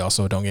we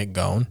also don't get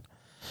going,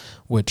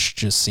 which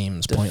just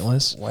seems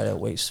pointless. Why not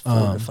waste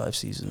 4 to 5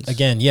 seasons?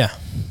 Again, yeah.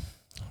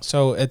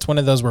 So it's one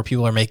of those where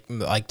people are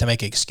to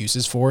make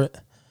excuses for it,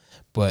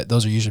 but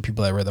those are usually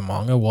people that read the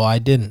manga. Well, I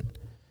didn't.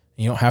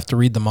 You don't have to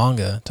read the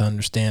manga to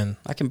understand.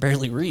 I can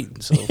barely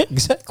read. So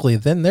exactly.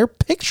 Then they're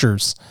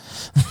pictures.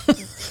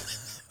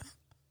 It's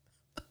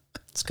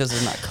because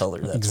they're not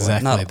colored. That's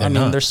exactly.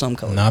 There's some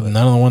color. None of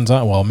the ones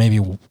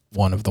maybe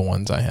one of the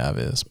ones I have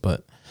is,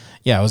 but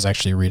yeah, I was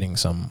actually reading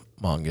some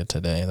manga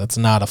today. That's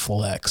not a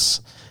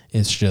flex.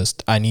 It's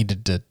just I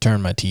needed to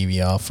turn my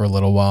TV off for a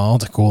little while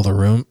to cool the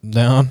room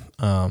down.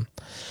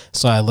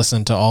 So I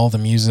listened to all the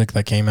music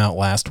that came out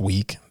last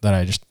week that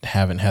I just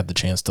haven't had the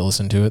chance to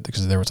listen to it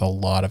because there was a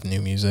lot of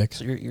new music.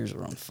 So your ears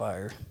are on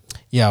fire.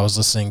 Yeah, I was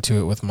listening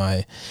to it with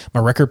my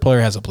record player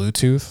has a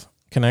Bluetooth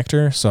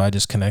connector, so I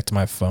just connect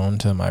my phone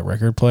to my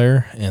record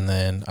player, and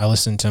then I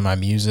listen to my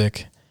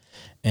music,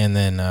 and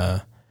then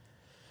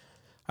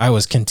I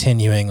was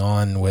continuing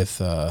on with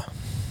the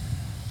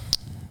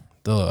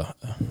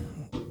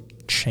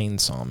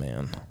Chainsaw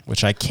Man,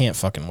 which I can't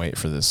fucking wait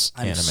for this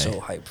anime. I'm so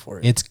hyped for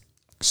it. It's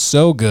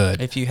so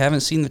good. If you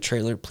haven't seen the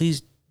trailer,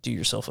 please do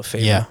yourself a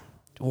favor. Yeah.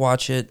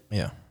 Watch it.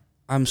 Yeah.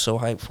 I'm so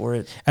hyped for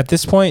it. At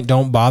this point,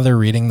 don't bother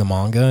reading the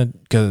manga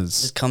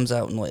because it comes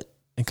out in what?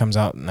 It comes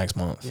out next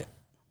month. Yeah.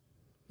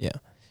 Yeah.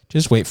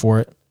 Just wait for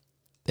it.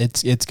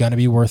 It's going to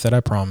be worth it, I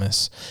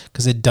promise.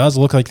 Because it does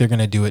look like they're going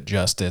to do it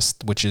justice,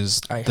 which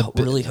is... I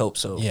really hope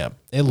so. Yeah.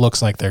 It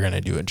looks like they're going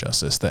to do it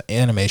justice. The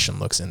animation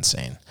looks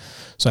insane.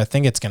 So I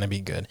think it's going to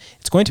be good.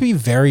 It's going to be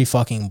very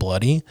fucking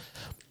bloody.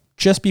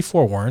 Just be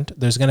forewarned.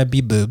 There's going to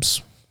be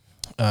boobs.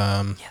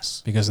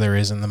 Yes. Because there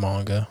is in the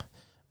manga.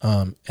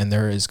 And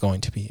there is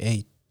going to be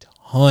a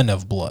ton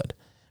of blood.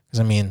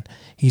 Because, I mean,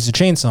 he's a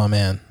chainsaw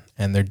man,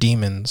 and they're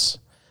demons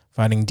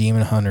fighting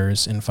demon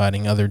hunters and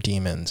fighting other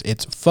demons.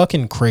 It's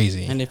fucking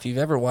crazy. And if you've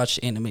ever watched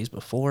animes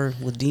before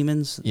with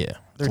demons, yeah,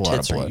 their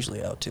tits are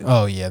usually out too.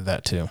 Oh, yeah,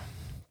 that too.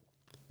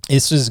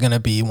 It's just going to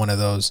be one of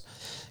those,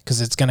 because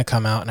it's going to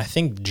come out, and I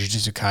think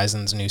Jujutsu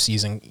Kaisen's new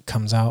season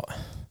comes out.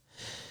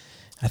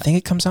 I think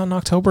it comes out in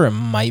October. It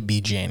might be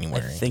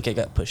January. I think it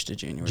got pushed to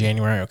January.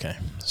 January, okay.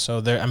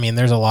 So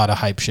there's a lot of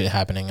hype shit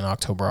happening in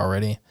October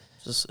already.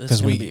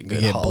 Because we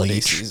get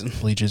Bleach. Season.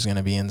 Bleach is going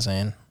to be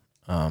insane.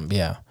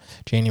 Yeah,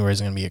 January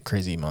is going to be a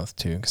crazy month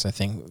too, because I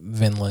think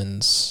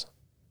Vinland's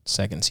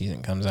second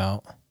season comes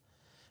out,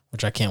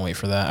 which I can't wait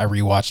for that. I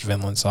rewatched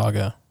Vinland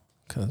Saga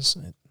because,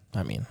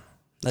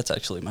 that's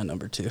actually my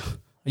number 2.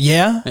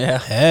 Yeah, yeah,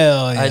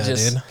 hell yeah,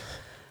 dude.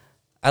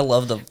 I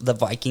love the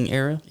Viking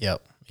era.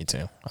 Yep, me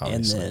too.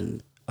 Obviously.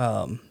 And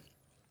then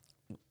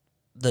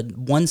the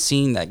one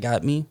scene that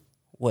got me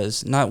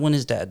was not when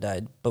his dad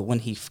died, but when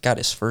he got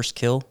his first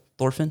kill,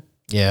 Thorfinn.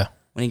 Yeah.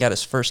 When he got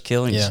his first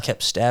kill and he just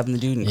kept stabbing the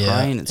dude and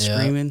crying and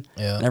screaming,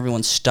 and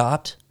everyone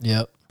stopped.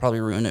 Yep. Probably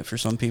ruined it for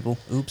some people.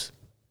 Oops.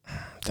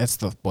 That's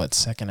the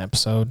second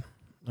episode?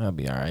 That'll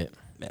be all right.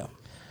 Yeah.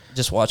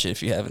 Just watch it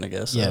if you haven't, I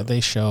guess. Yeah, they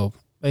show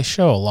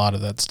a lot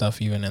of that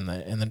stuff even in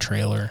the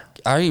trailer.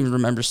 I even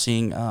remember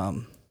seeing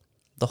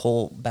the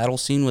whole battle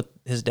scene with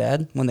his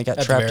dad when they got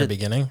trapped at the very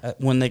beginning.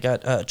 When they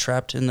got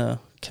trapped in the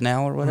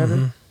canal or whatever.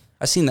 Mm-hmm.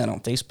 I seen that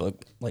on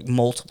Facebook like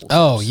multiple times.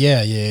 Oh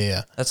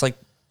yeah. That's like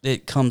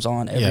it comes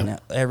on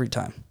every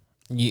time.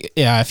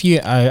 Yeah,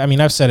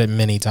 I've said it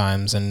many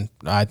times, and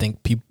I think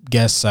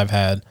guests I've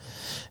had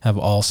have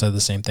all said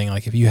the same thing.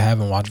 Like, if you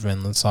haven't watched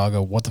Vinland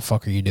Saga, what the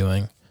fuck are you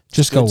doing?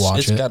 Just go watch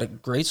it. It's got a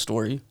great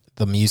story.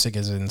 The music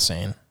is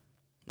insane.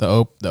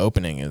 The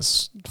opening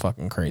is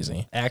fucking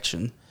crazy.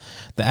 The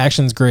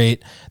action's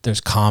great.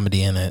 There's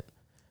comedy in it.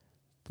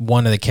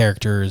 One of the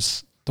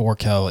characters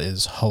Thorkel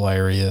is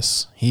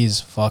hilarious.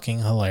 He's fucking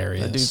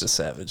hilarious. That dude's a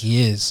savage.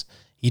 He is.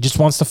 He just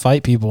wants to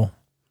fight people.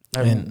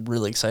 I'm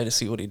really excited to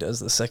see what he does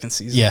the second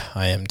season. Yeah,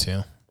 I am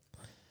too.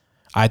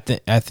 I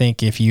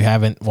think if you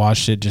haven't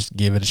watched it, just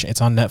give it a chance.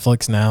 It's on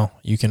Netflix now.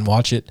 You can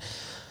watch it.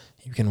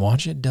 You can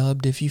watch it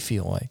dubbed if you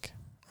feel like.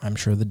 I'm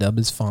sure the dub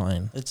is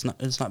fine. It's not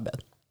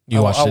bad.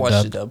 I'll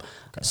watch the dub.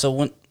 Okay. So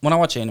when I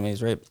watch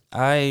animes,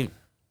 right,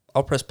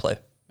 I'll press play,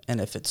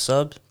 and if it's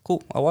subbed,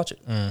 cool, I'll watch it.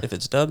 If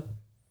it's dubbed,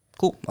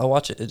 cool, I'll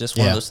watch it. It's just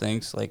one of those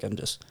things. Like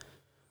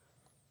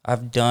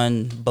I've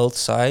done both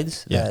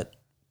sides. That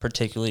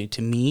particularly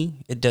to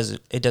me, it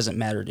doesn't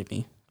matter to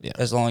me. Yeah.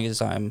 As long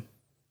as I'm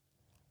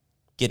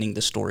getting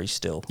the story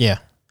still. Yeah.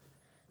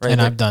 Right.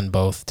 And I've done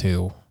both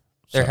too.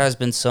 There has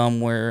been some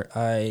where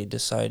I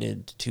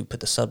decided to put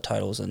the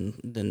subtitles and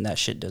then that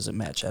shit doesn't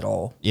match at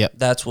all. Yep.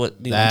 That's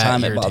what the only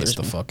time it bothers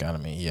the fuck out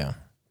of me. Yeah.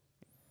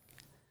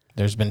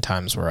 There's been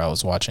times where I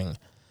was watching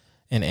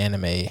an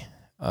anime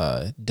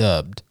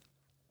dubbed,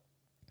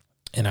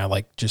 and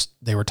I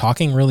they were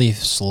talking really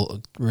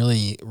slow,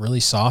 really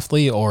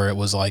softly, or it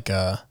was like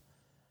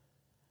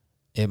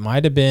it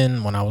might have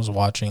been when I was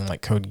watching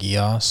like Code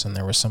Geass, and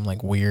there was some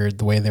like weird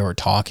the way they were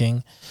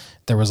talking.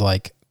 There was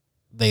like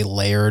they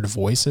layered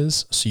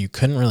voices, so you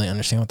couldn't really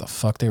understand what the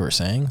fuck they were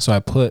saying. So I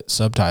put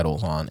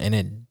subtitles on, and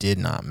it did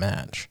not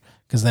match,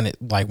 because then it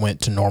like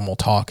went to normal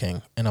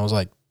talking, and I was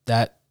like,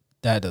 that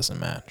doesn't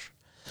match.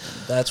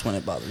 That's when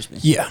it bothers me.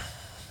 Yeah,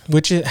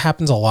 which it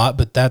happens a lot,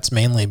 but that's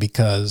mainly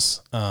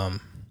because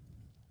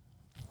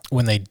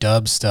when they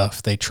dub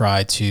stuff, they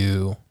try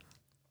to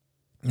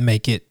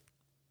make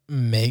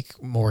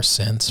more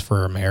sense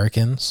for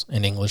Americans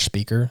and English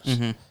speakers.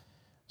 Mm-hmm.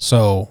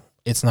 So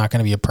it's not going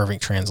to be a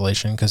perfect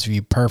translation, because if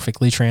you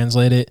perfectly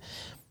translate it,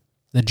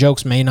 the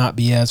jokes may not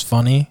be as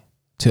funny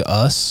to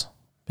us,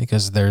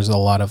 because there's a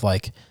lot of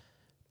like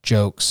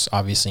jokes,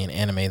 obviously in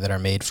anime, that are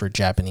made for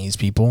Japanese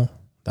people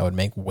that would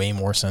make way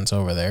more sense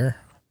over there.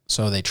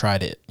 So they try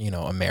to,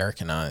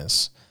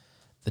 Americanize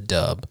the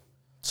dub.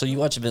 So you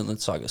watch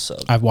Vinland Saga sub?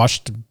 I've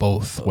watched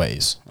both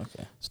ways.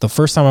 Okay. So the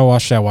first time I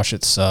watched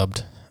it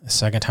subbed. The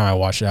second time I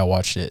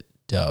watched it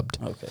dubbed.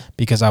 Okay.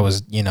 Because I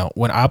was,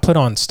 when I put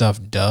on stuff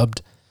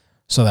dubbed,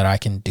 so that I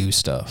can do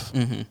stuff.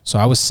 Mm-hmm. So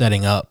I was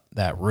setting up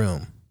that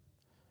room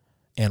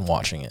and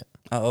watching it.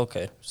 Oh,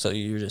 okay. So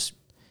it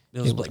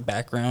was like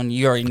background.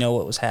 You already know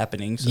what was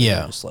happening. So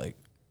yeah. Just like.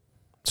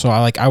 So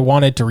I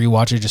wanted to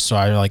rewatch it just so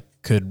I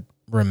could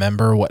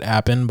remember what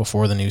happened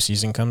before the new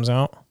season comes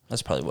out.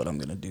 That's probably what I'm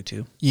gonna do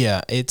too.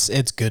 Yeah, it's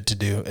good to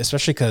do,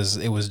 especially because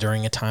it was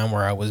during a time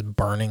where I was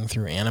burning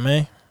through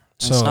anime.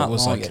 So it's not it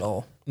was long at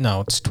all. No,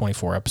 it's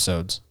 24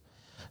 episodes.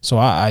 So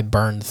I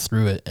burned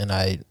through it, and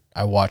I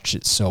watched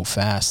it so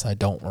fast I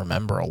don't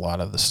remember a lot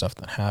of the stuff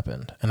that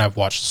happened. And I've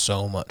watched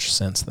so much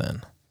since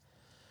then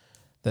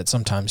that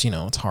sometimes,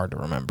 it's hard to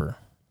remember.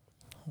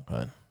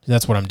 But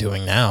that's what I'm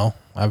doing now.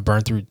 I've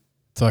burned through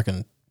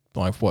fucking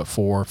 4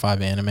 or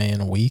 5 anime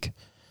in a week.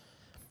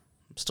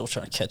 I'm still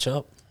trying to catch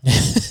up.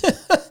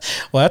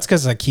 Well, that's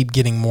because I keep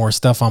getting more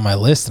stuff on my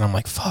list, and I'm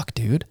like, fuck,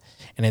 dude.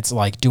 And it's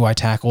like, do I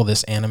tackle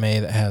this anime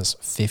that has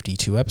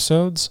 52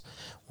 episodes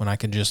when I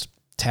could just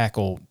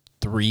tackle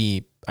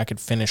 3? I could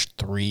finish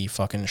 3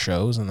 fucking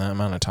shows in that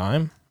amount of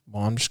time.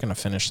 Well, I'm just going to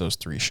finish those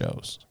 3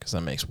 shows, because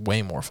that makes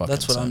way more fucking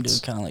sense. That's what I'm doing,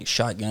 kind of like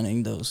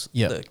shotgunning those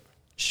the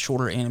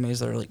shorter animes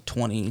that are like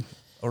 20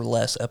 or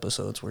less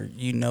episodes, where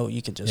you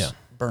can just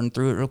burn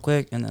through it real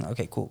quick, and then,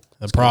 okay, cool.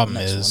 The problem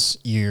is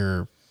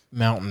your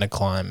mountain to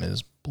climb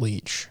is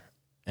Bleach,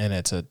 and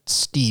it's a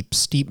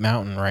steep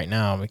mountain right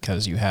now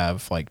because you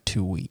have like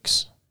 2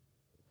 weeks.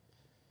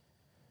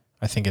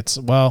 I think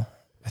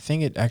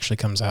it actually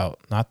comes out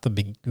not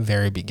the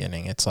very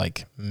beginning. It's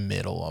like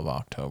middle of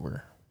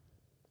October.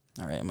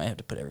 All right, I might have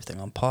to put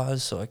everything on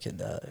pause so I could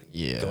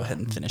go ahead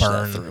and finish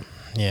that through.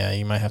 Yeah,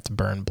 you might have to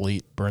burn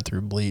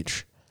through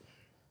Bleach.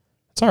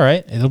 It's all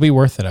right. It'll be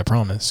worth it, I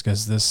promise,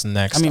 because this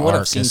next what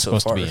arc I've seen is so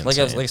supposed far, to be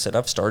insane. like I said,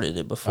 I've started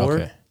it before.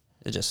 Okay.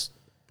 It just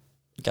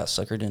got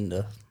suckered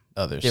into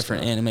other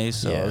different animes,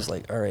 so I was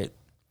like, all right.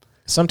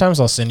 Sometimes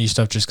I'll send you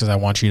stuff just because I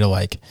want you to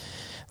like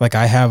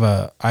I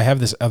have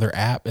this other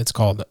app. It's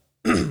called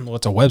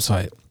it's a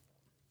website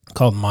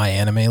called My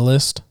Anime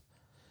List.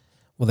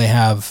 Well, they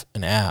have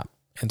an app,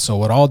 and so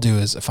what I'll do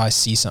is if I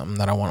see something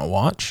that I want to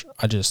watch,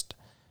 I just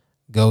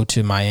go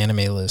to My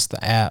Anime List,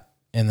 the app,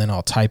 and then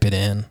I'll type it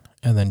in,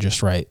 and then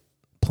just write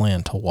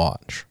plan to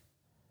watch.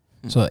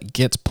 So it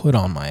gets put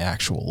on my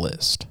actual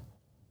list.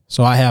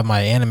 So I have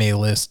my anime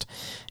list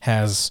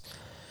has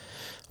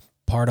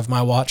part of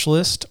my watch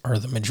list, or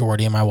the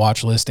majority of my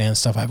watch list, and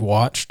stuff I've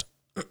watched.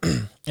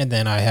 And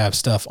then I have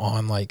stuff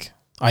on, like,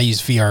 I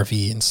use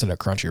VRV instead of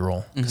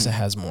Crunchyroll because it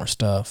has more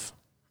stuff,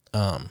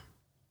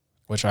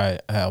 which I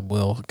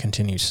will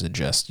continue to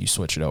suggest you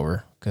switch it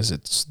over, because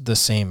it's the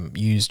same,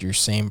 you use your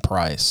same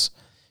price,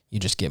 you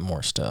just get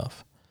more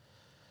stuff.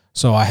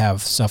 So I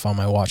have stuff on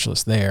my watch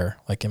list there,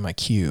 like in my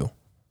queue.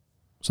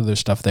 So there's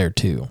stuff there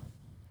too.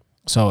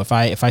 So if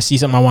I see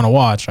something I want to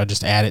watch, I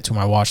just add it to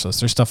my watch list.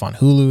 There's stuff on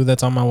Hulu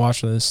that's on my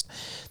watch list.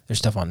 There's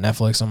stuff on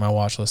Netflix on my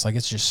watch list. Like,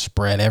 it's just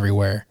spread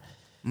everywhere.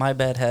 My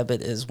bad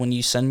habit is when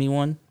you send me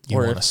one, You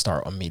want to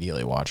start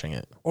immediately watching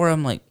it. or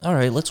I'm like, all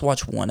right, let's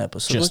watch one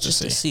episode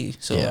just to see.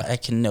 So Yeah. I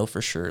can know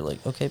for sure,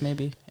 like, okay,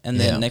 maybe. And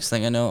then next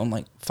thing I know, I'm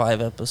like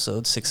 5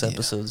 episodes, 6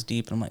 episodes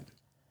deep, and I'm like,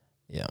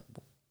 yeah.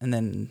 And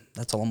then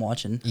that's all I'm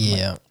watching.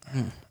 Yeah.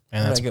 And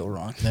And what did I go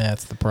wrong?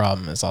 That's the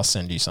problem, is I'll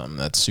send you something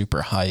that's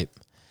super hype.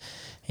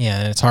 Yeah,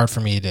 and it's hard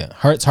for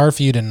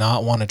you to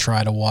not want to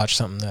try to watch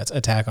something that's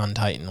Attack on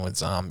Titan with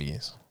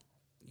zombies.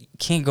 You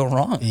can't go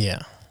wrong. Yeah.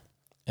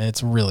 And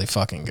it's really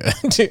fucking good,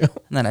 too.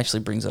 And that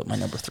actually brings up my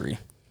number 3,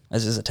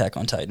 as is Attack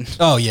on Titan.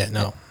 Oh, yeah,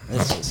 no.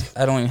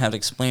 I don't even have to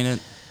explain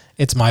it.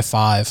 It's my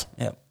 5.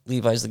 Yeah,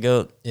 Levi's the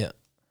GOAT. Yeah.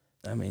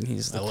 I mean,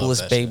 he's the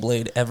coolest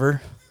Beyblade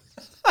ever.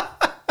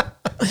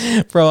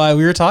 Bro,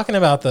 we were talking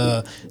about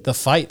the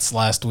fights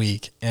last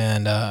week,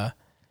 and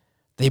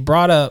they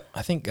brought up,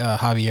 I think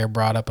Javier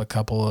brought up a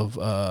couple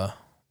of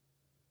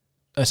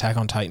Attack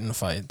on Titan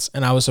fights,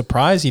 and I was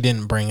surprised he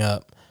didn't bring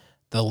up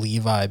the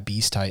Levi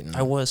Beast Titan.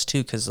 I was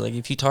too, because like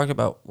if you talk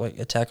about like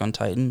Attack on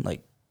Titan,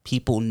 like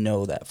people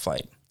know that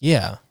fight.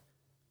 Yeah,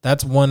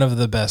 that's one of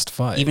the best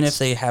fights. Even if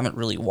they haven't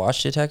really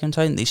watched Attack on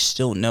Titan, they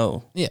still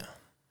know. Yeah.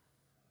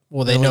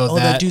 Well, they know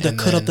like, that dude that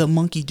cut up the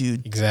monkey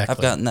dude. Exactly.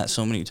 I've gotten that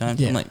so many times.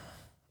 Yeah. I'm like,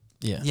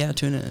 yeah,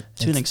 to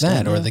an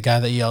extent. Or the guy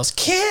that yells,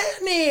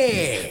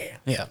 Kenny!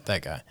 Yeah,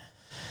 that guy.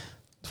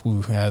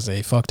 Who has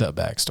a fucked up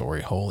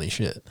backstory. Holy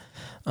shit.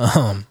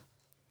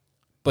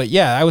 But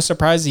yeah, I was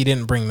surprised he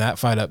didn't bring that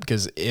fight up,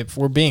 because if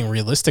we're being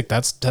realistic,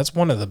 that's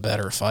one of the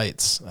better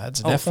fights.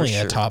 That's definitely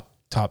a top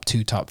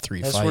 2, top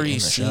 3 that's fight where in you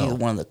the see show.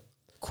 one of the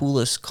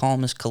coolest,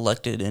 calmest,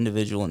 collected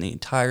individual in the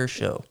entire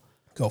show.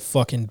 Go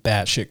fucking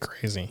batshit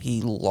crazy.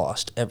 He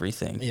lost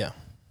everything. Yeah.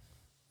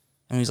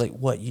 And he's like,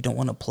 what, you don't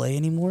want to play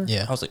anymore?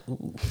 Yeah. I was like,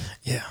 ooh.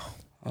 Yeah.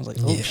 I was like,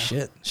 oh,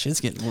 shit.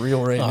 Shit's getting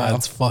real right now.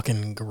 That's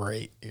fucking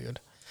great, dude.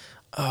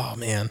 Oh,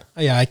 man.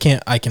 Yeah, I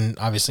can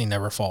obviously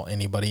never fault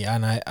anybody,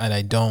 and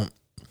I don't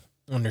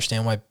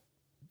understand why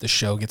the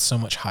show gets so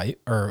much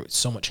hype or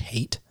so much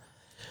hate.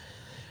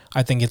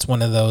 I think it's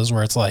one of those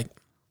where it's like,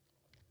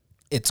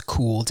 it's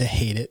cool to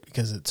hate it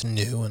because it's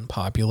new and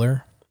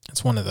popular.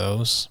 It's one of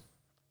those.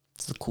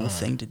 It's the cool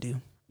thing to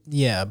do.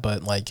 Yeah,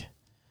 but like,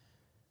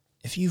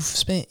 if you've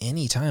spent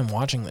any time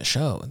watching the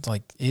show, it's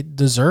like, it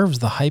deserves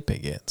the hype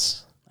it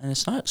gets. And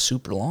it's not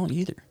super long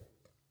either.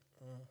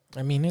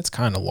 I mean, it's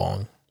kind of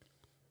long.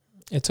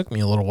 It took me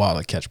a little while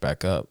to catch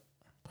back up,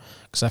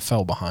 because I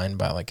fell behind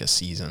by like a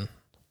season.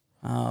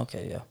 Oh,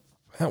 okay, yeah.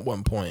 At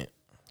one point.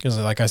 Because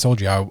like I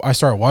told you, I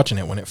started watching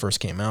it when it first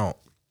came out.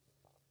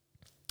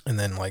 And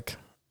then like,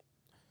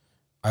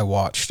 I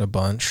watched a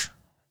bunch,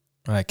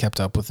 and I kept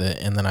up with it,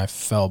 and then I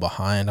fell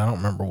behind. I don't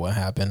remember what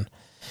happened.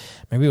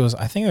 Maybe it was,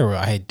 I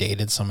had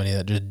dated somebody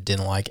that just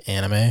didn't like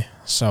anime.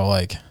 So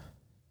like,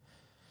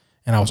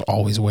 and I was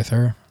always with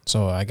her.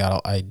 So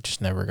I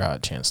just never got a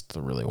chance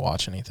to really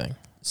watch anything.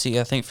 See,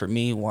 I think for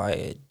me, why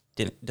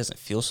it doesn't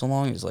feel so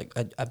long is like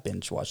I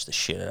binge watched the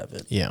shit out of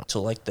it. Yeah.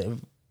 So like the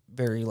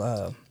very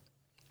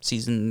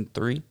season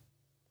 3?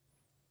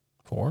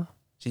 4?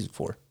 Season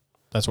 4.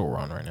 That's what we're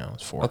on right now.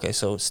 It's 4. Okay,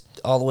 so it's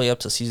all the way up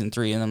to season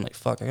 3, and I'm like,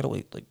 fuck, I gotta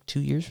wait like 2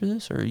 years for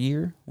this, or a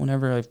year,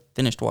 whenever I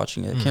finished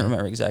watching it. I can't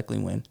remember exactly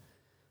when.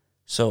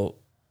 So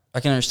I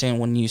can understand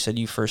when you said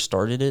you first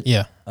started it.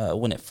 Yeah.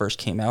 When it first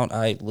came out,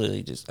 I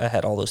literally I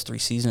had all those 3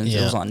 seasons.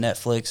 Yeah. It was on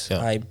Netflix. Yeah.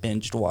 I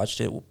binged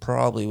watched it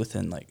probably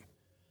within like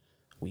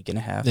a week and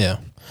a half. Yeah.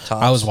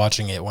 Tops. I was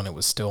watching it when it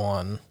was still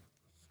on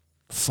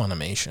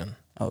Funimation.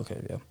 Oh,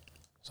 okay, yeah.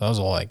 So that was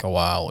like a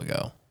while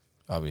ago.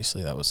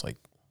 Obviously, that was like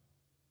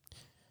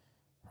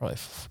probably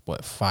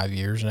 5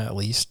 years at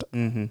least.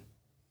 Mm-hmm.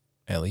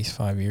 At least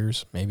 5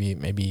 years,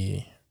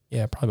 maybe.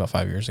 Yeah, probably about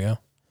 5 years ago.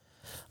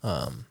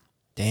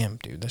 Damn,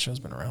 dude, that show's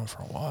been around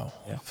for a while.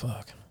 Yeah,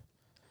 fuck.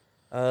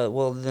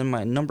 Well, then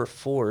my number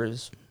 4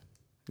 is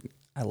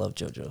I love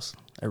JoJo's.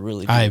 I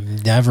really do. I'm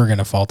never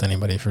gonna fault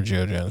anybody for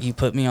JoJo's. You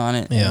put me on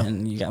it, Yeah.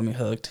 and you got me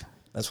hooked.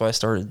 That's why I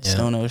started Yeah.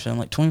 Stone Ocean. I'm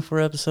like,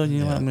 24 episodes, you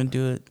know Yeah. what, I'm going to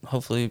do it.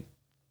 Hopefully,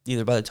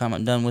 either by the time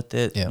I'm done with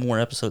it, Yeah. more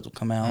episodes will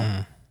come out.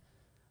 Mm.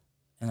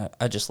 And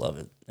I just love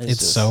it. It's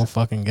just, so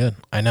fucking good.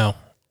 I know.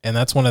 And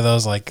that's one of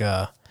those, like,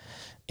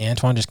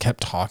 Antoine just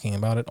kept talking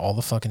about it all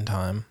the fucking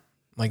time.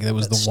 Like, there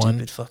was that the one.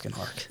 stupid fucking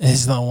arc.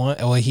 Is the one.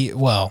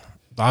 Well,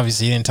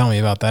 obviously he didn't tell me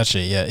about that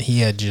shit yet.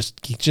 He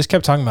just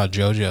kept talking about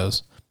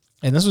JoJo's.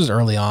 And this was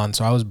early on,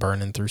 so I was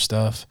burning through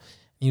stuff.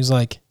 He was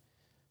like,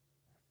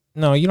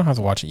 no, you don't have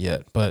to watch it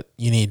yet, but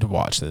you need to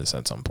watch this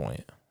at some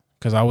point.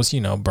 Because I was,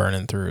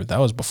 burning through. That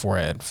was before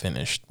I had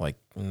finished, like,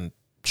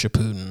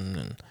 Shippuden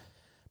and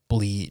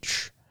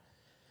Bleach.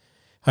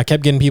 I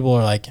kept getting people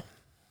who are like,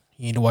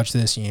 you need to watch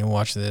this, you need to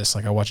watch this.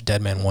 Like, I watched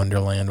Dead Man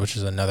Wonderland, which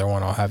is another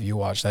one I'll have you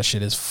watch. That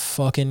shit is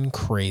fucking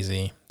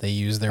crazy. They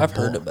use their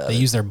heard about they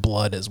it. use their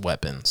blood as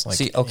weapons. Like,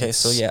 See, okay,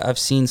 so yeah, I've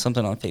seen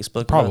something on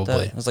Facebook Probably. about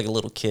that. It was like a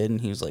little kid, and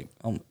he was like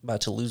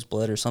about to lose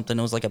blood or something.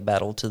 It was like a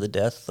battle to the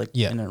death, like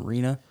in an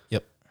arena.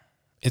 Yep.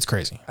 It's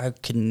crazy. I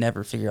could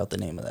never figure out the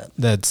name of that.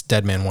 That's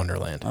Dead Man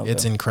Wonderland. Okay.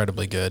 It's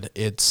incredibly good.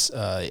 It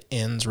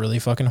ends really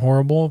fucking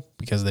horrible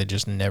because they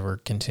just never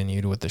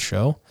continued with the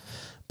show.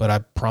 But I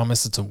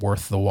promise it's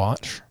worth the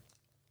watch.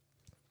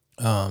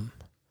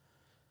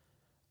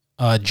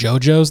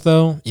 JoJo's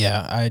though,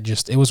 yeah,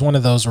 it was one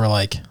of those where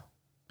like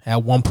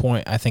at one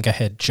point I think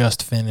I'd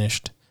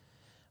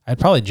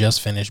probably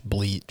just finished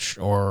Bleach,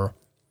 or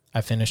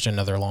I finished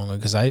another long one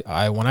because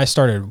I when I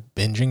started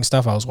binging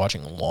stuff, I was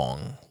watching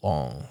long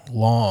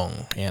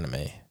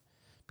anime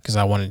because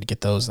I wanted to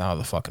get those out of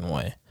the fucking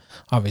way.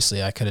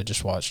 Obviously, I could have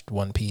just watched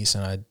One Piece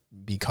and I'd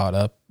be caught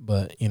up,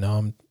 but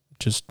I'm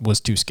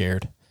was too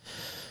scared.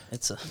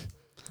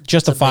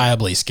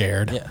 Justifiably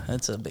scared. Yeah,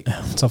 it's a big.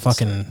 It's a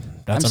fucking.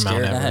 That's a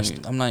Mount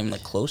Everest. I'm not even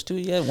like close to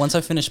it yet. Once I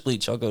finish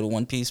Bleach, I'll go to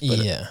One Piece. But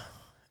yeah,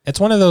 it's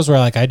one of those where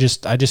like I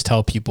just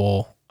tell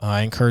people,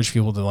 I encourage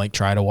people to like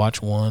try to watch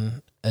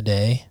one a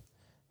day,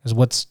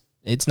 because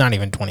it's not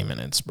even 20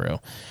 minutes, bro.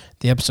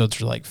 The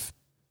episodes are like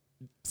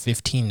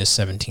 15 to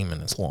 17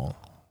 minutes long,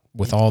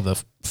 with all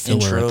the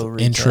filler,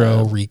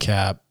 intro,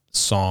 recap,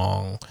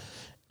 song,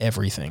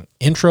 everything.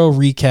 Intro,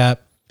 recap.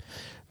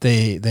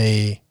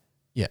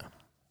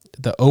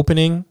 The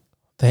opening,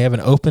 they have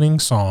an opening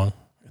song,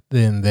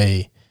 then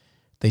they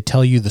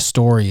tell you the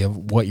story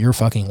of what you're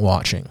fucking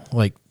watching.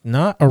 Like,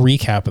 not a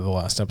recap of the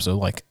last episode.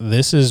 Like,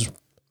 this is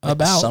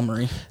about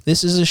summary.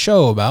 This is a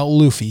show about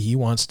Luffy. He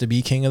wants to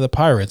be king of the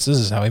pirates. This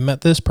is how he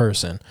met this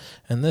person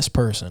and this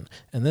person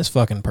and this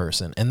fucking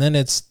person. And then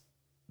it's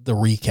the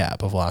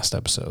recap of last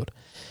episode.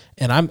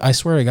 And I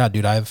swear to God,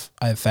 dude, I've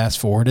fast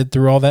forwarded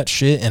through all that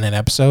shit in an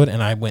episode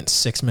and I went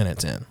 6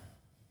 minutes in.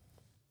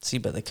 See,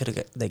 but they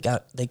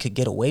could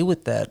get away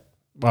with that.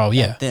 Well,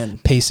 yeah, then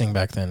pacing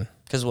back then.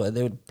 Because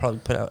they would probably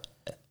put out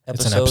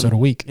It's an episode a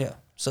week. Yeah,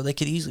 so they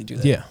could easily do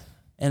that. Yeah,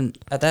 and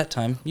at that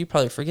time, you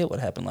probably forget what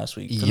happened last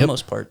week for the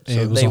most part. So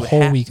it was a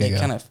whole week ago. They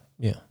kind of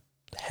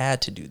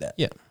had to do that.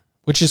 Yeah,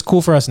 which is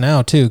cool for us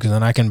now too, because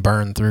then I can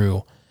burn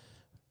through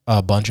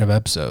a bunch of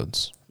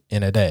episodes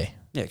in a day.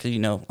 Yeah, because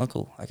oh,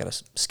 cool, I gotta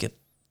skip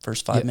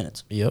first 5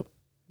 minutes. Yep,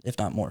 if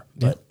not more.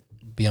 But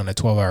be on a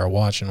 12-hour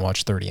watch and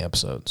watch 30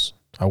 episodes.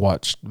 I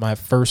watched my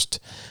first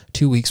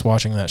 2 weeks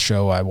watching that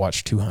show. I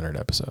watched 200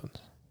 episodes.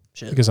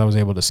 Shit. Because I was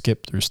able to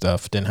skip through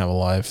stuff, didn't have a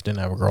life, didn't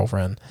have a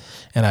girlfriend,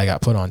 and I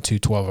got put on 2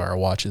 12-hour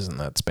watches in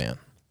that span.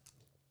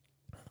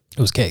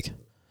 It was cake.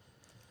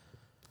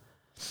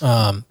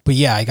 But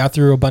yeah, I got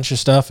through a bunch of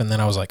stuff, and then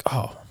I was like,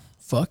 oh,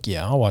 fuck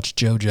yeah, I'll watch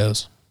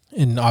JoJo's.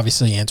 And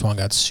obviously Antoine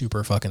got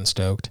super fucking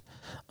stoked.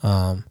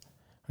 And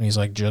he's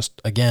like,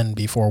 just, again,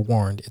 be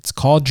forewarned, it's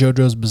called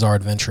JoJo's Bizarre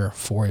Adventure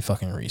for a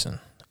fucking reason.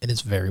 It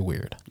is very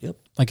weird. Yep.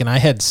 Like, and I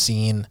had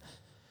seen,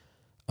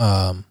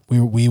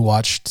 we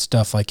watched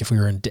stuff like if we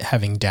were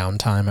having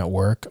downtime at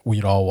work,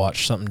 we'd all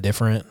watch something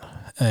different.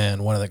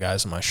 And one of the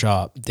guys in my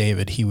shop,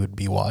 David, he would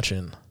be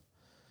watching,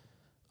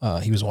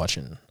 he was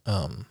watching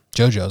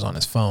JoJo's on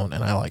his phone,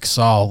 and I like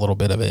saw a little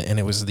bit of it, and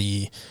it was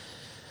the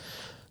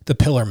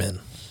Pillarman.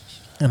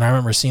 And I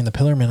remember seeing the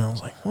Pillarman, and I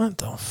was like, what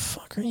the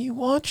fuck are you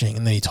watching?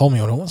 And then he told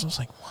me what it was. I was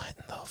like, what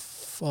the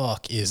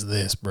fuck is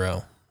this,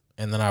 bro?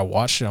 And then I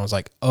watched it, and I was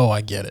like, oh,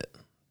 I get it.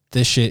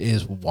 This shit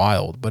is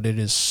wild, but it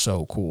is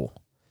so cool.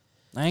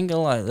 I ain't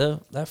gonna lie,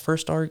 that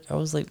first arc, I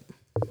was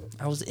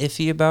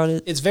iffy about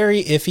it. It's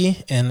very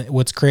iffy, and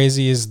what's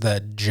crazy is the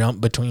jump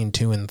between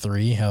 2 and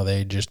 3, how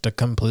they just a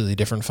completely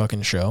different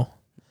fucking show.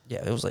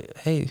 Yeah, it was like,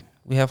 hey,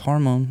 we have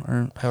Harmon,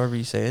 or however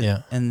you say it.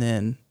 Yeah. And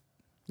then,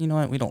 you know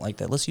what, we don't like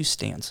that. Let's use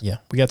stands. Yeah,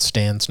 we got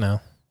stands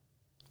now.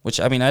 Which,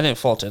 I mean, I didn't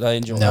fault it. I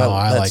enjoy it. No,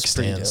 I like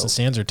stands. The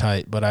stands are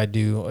tight, but I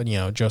do,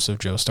 Joseph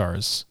Joestar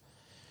is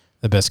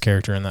the best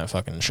character in that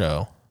fucking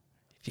show.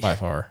 By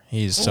far.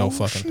 He's so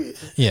fucking...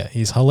 Shit. Yeah,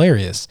 he's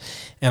hilarious.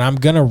 And I'm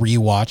going to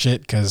rewatch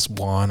it because,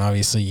 Juan,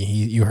 obviously,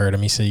 you heard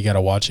him. He said you got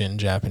to watch it in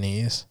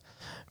Japanese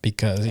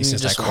because he's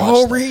just like,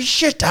 holy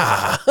shit.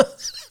 I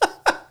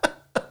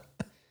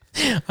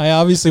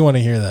obviously want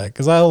to hear that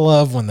because I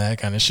love when that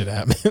kind of shit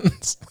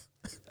happens.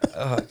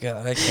 Oh,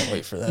 God, I can't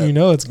wait for that. You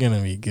know it's going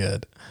to be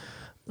good.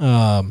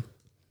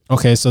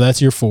 Okay, so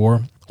that's your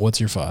 4.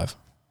 What's your 5?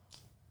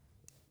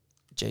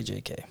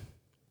 JJK.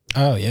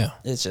 Oh, yeah.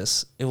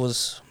 It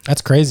was...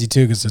 That's crazy,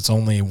 too, because it's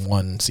only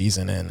 1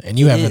 season in, and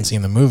you haven't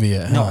seen the movie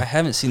yet. No, I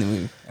haven't seen the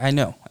movie. I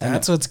know.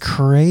 That's what's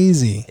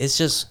crazy. It's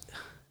just...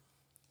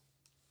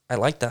 I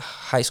like the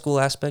high school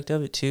aspect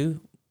of it,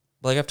 too.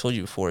 Like I've told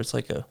you before, it's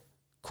like a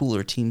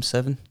cooler Team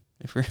 7.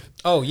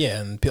 Oh,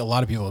 yeah, and a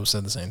lot of people have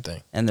said the same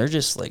thing. And they're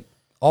just, like...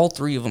 All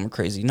 3 of them are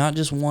crazy, not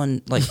just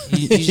one. Like,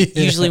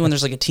 usually when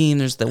there's, like, a team,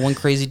 there's that one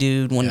crazy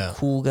dude, one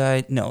cool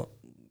guy. No.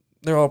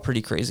 They're all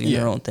pretty crazy in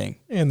their own thing.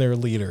 And their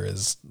leader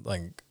is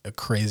like a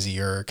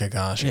crazier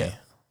Kakashi. Yeah.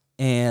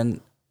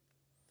 And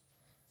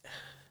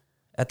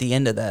at the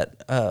end of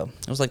that,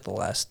 it was like the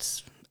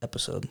last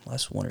episode,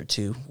 last 1 or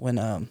 2, when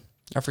I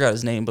forgot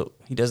his name, but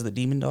he does the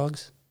demon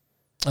dogs.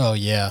 Oh,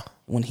 yeah.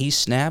 When he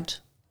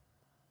snapped,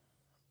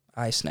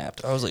 I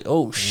snapped. I was like,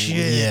 oh,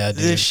 shit. Yeah,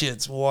 dude. This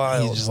shit's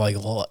wild. He's just like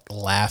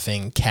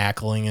laughing,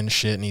 cackling and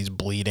shit, and he's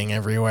bleeding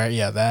everywhere.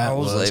 Yeah, that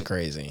was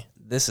crazy.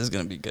 this is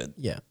gonna be good.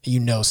 Yeah,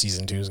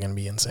 season 2 is gonna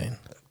be insane.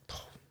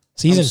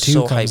 Season 2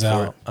 so comes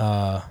hyped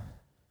out.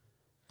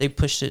 They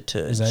pushed it to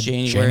Is that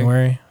January.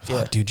 January?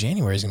 Yeah. Fuck, dude,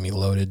 January's gonna be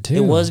loaded too.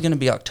 It was gonna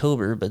be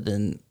October, but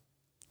then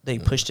they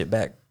pushed it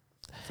back.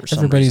 For some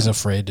Everybody's reason.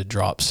 afraid to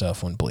drop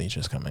stuff when Bleach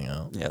is coming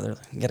out. Yeah,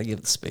 they gotta give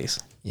it space.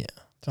 Yeah,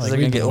 Because they're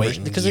gonna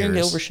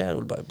get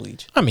overshadowed by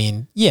Bleach. I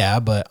mean, yeah,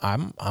 but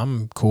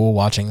I'm cool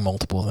watching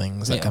multiple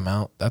things that come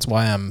out. That's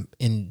why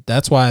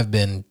I've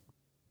been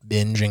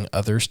binging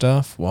other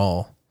stuff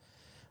while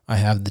I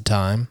have the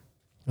time,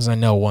 because I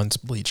know once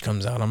Bleach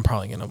comes out, I'm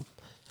probably gonna.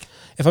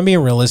 If I'm being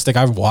realistic,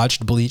 I've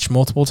watched Bleach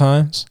multiple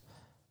times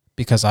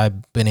because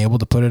I've been able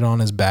to put it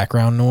on as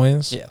background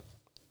noise. Yeah.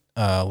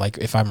 Like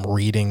if I'm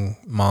reading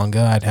manga,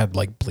 I'd have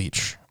like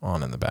Bleach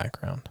on in the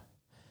background.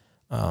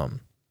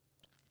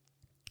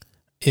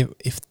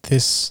 If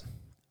this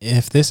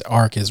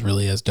arc is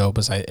really as dope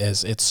as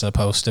it's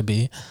supposed to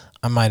be,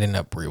 I might end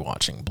up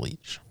rewatching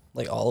Bleach.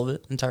 Like all of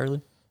it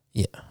entirely?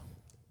 Yeah.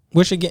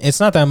 Which again, it's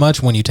not that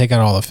much when you take out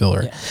all the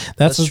filler. Yeah,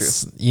 that's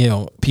true. You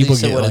know, people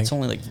get what, like, it's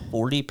only like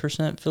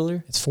 40%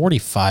 filler? It's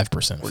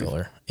 45%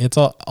 filler. It's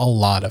a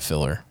lot of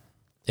filler.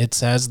 It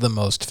has the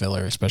most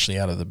filler, especially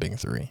out of the big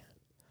three.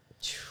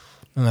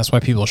 And that's why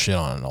people shit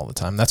on it all the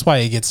time. That's why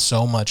it gets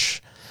so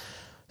much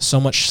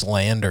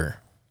slander,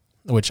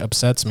 which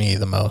upsets me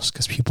the most,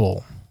 because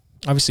people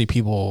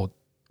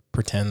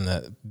pretend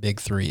that big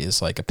three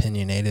is like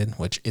opinionated,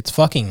 which it's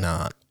fucking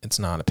not. It's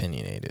not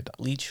opinionated.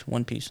 Bleach,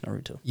 One Piece,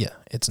 Naruto. Yeah,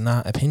 it's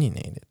not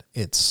opinionated.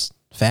 It's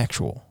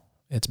factual.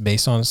 It's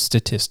based on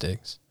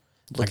statistics.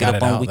 Look it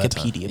up on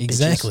Wikipedia.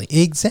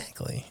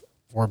 Exactly.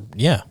 Or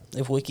yeah.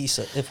 If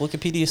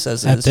Wikipedia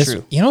says it's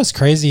true. You know what's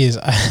crazy is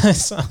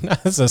it's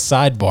a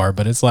sidebar,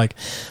 but it's like,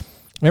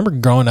 remember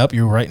growing up,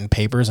 you were writing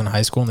papers in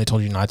high school and they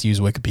told you not to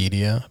use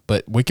Wikipedia,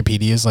 but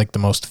Wikipedia is like the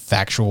most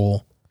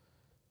factual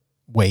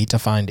way to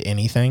find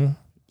anything.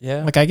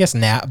 Yeah. Like I guess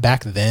now,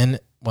 back then,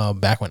 well,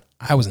 back when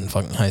I was in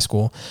fucking high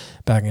school,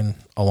 back in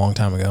a long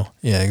time ago.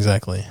 Yeah,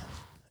 exactly.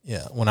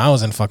 Yeah, when I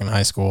was in fucking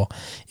high school,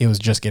 it was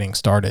just getting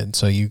started,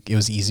 so it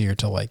was easier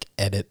to like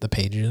edit the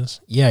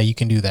pages. Yeah, you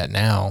can do that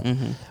now,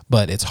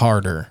 but it's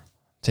harder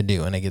to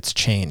do, and it gets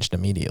changed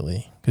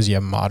immediately because you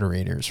have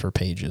moderators for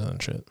pages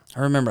and shit.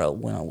 I remember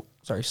another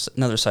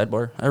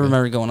sidebar. I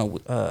remember going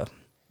I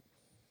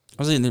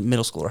was in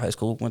middle school or high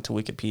school, went to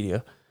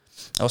Wikipedia.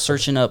 I was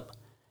searching up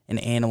an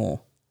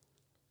animal,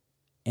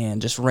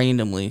 and just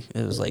randomly,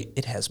 it was like,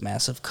 it has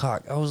massive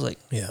cock. I was like,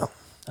 yeah.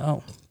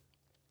 Oh.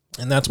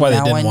 And that's why they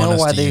didn't want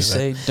us to use it.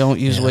 Now I know why they say don't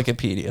use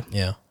Wikipedia.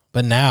 Yeah.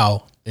 But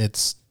now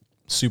it's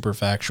super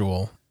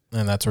factual,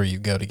 and that's where you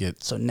go to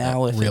get. So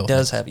now if it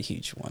does have a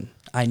huge one,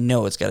 I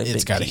know it's got a big piece.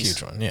 It's got a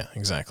huge one. Yeah,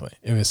 exactly.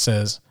 If it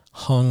says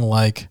hung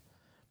like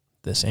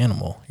this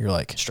animal, you're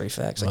like, straight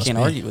facts. I can't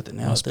argue with it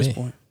now at this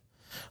point.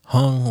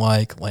 Hung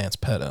like Lance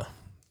Petta.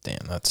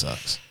 Damn, that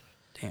sucks.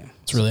 Damn.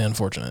 It's really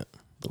unfortunate.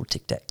 Little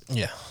tic tac.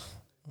 Yeah.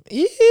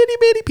 Itty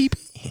bitty pee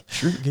pee.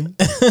 Sure again.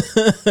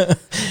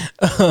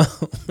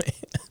 Oh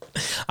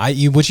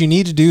man. What you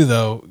need to do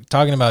though,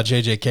 talking about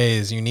JJK,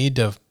 is you need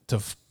to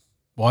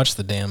watch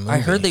the damn movie. I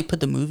heard they put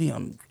the movie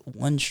on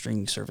one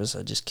streaming service.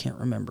 I just can't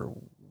remember.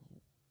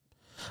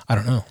 I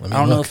don't know. I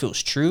don't know if it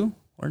was true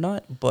or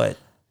not, but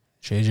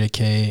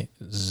JJK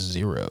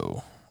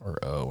 0 or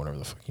O, whatever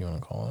the fuck you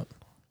want to call it.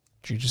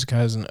 Jujutsu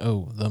Kaisen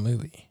O, the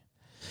movie.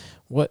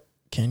 What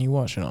can you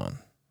watch it on?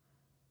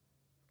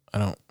 I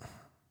don't.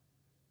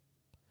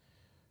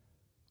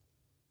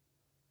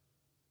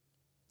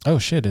 Oh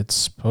shit!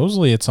 It's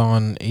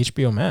on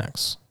HBO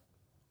Max.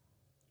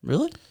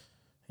 Really?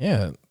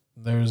 Yeah,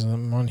 there's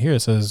one here.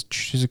 It says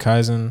Jujutsu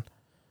Kaisen.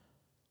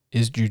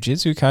 Is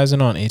Jujutsu Kaisen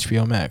on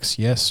HBO Max?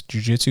 Yes,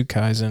 Jujutsu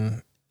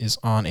Kaisen is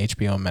on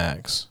HBO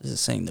Max. Is it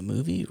saying the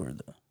movie or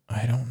the?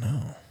 I don't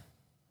know.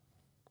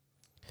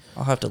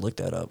 I'll have to look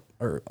that up,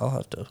 or I'll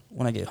have to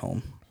when I get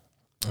home.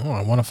 Oh,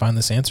 I want to find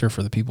this answer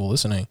for the people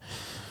listening,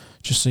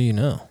 just so you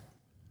know.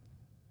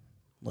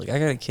 Like, I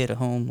got a kid at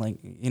home. Like,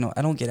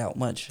 I don't get out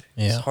much.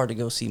 Yeah. It's hard to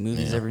go see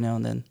movies every now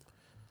and then.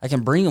 I can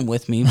bring him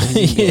with me, but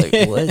he's gonna be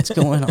like, what's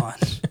going on?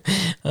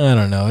 I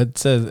don't know. It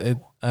says it.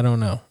 I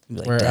don't know. He'd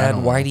be like,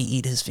 Dad, why'd he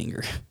eat his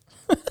finger?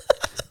 I'd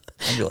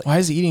be like, why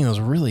is he eating those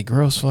really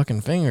gross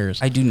fucking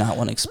fingers? I do not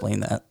want to explain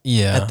that.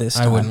 Yeah, at this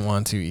time. I wouldn't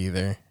want to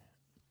either.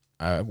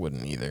 I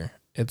wouldn't either.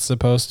 It's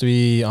supposed to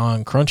be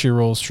on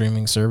Crunchyroll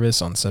streaming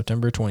service on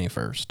September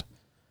 21st.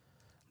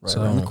 Right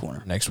around the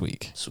corner. Next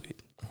week.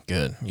 Sweet.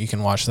 Good. You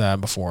can watch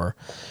that before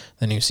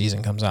the new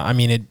season comes out. I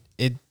mean,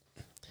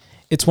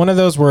 it's one of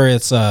those where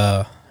it's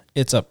a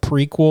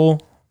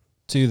prequel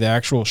to the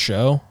actual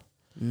show.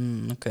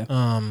 Okay.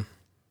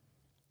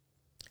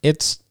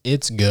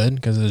 It's good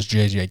because it's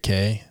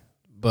JJK,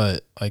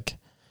 but like,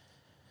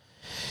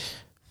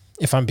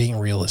 if I'm being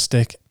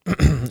realistic,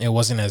 it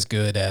wasn't as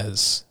good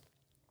as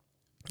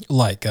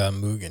like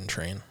Mugen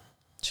Train.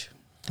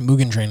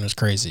 Mugen Train was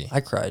crazy. I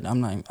cried.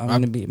 I'm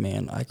gonna be a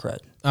man. I cried.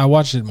 I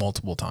watched it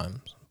multiple times,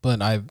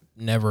 but I've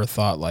never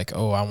thought like,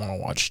 oh, I want to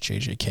watch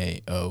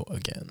JJKO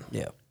again.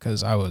 Yeah,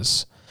 because I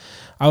was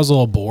a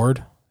little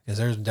bored Because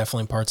there's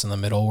definitely parts in the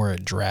middle where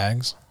it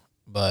drags,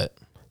 but,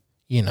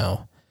 you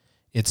know,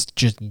 it's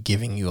just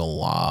giving you a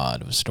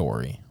lot of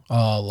story,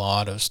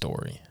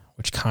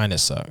 which kind of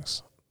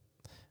sucks.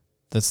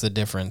 That's the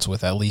difference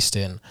with at least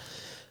with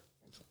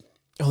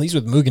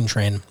Mugen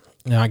Train,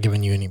 not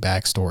giving you any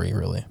backstory,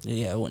 really.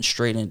 Yeah, it went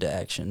straight into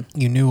action.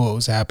 You knew what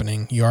was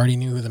happening. You already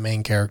knew who the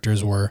main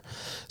characters were,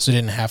 so you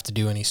didn't have to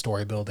do any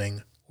story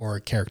building or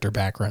character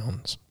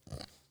backgrounds.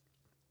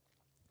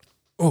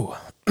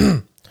 Oh,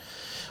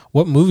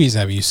 what movies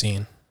have you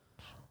seen?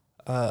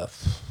 Not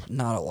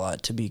a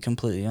lot, to be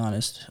completely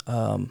honest.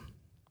 Obviously,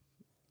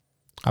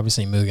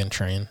 Mugen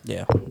Train.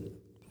 Yeah,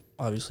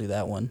 obviously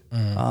that one.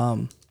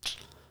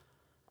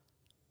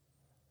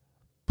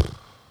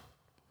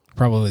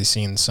 Probably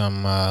seen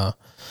some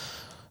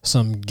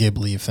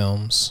Ghibli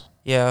films.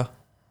 Yeah,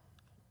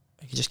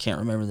 I just can't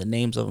remember the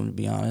names of them, to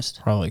be honest.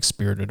 Probably like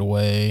Spirited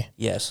Away.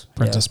 Yes,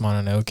 Princess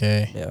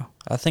Mononoke. Yeah,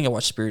 I think I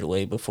watched Spirited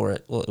Away before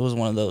it. Well, it was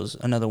one of those,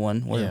 another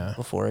one where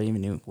before I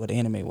even knew what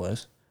anime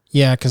was.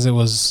 Yeah,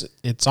 because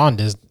it's on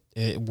Disney.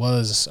 It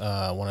was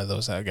one of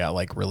those that got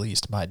like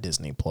released by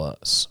Disney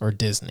Plus or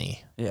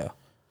Disney. Yeah,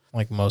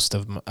 like most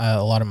of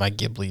a lot of my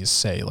Ghiblis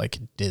say like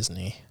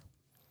Disney.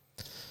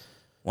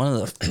 One of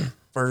the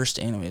first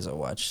animes I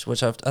watched,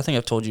 which I think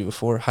I've told you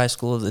before, High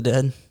School of the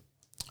Dead.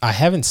 I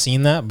haven't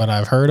seen that, but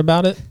I've heard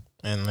about it,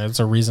 and there's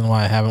a reason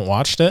why I haven't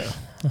watched it.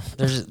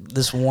 There's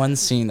this one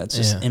scene that's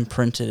just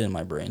imprinted in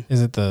my brain.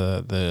 Is it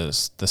the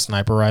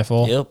sniper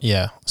rifle? Yep.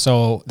 Yeah.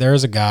 So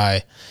there's a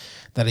guy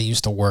that I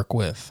used to work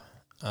with.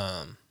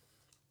 I'm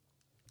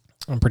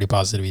pretty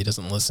positive he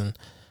doesn't listen.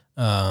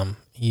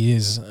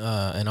 He's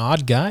an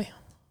odd guy.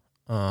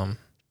 So I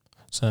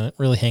didn't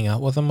really hang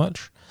out with him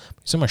much.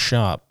 He's in my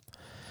shop.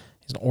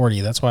 He's an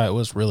Orty. That's why it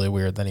was really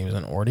weird that he was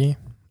an Orty.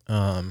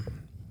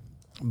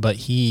 But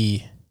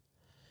he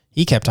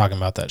kept talking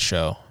about that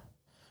show.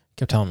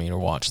 Kept telling me to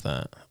watch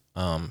that.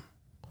 And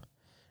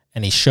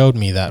he showed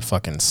me that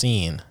fucking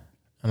scene.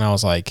 And I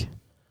was like,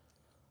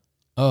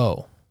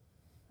 oh,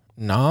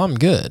 nah, I'm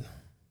good.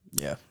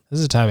 Yeah. This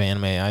is the type of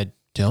anime I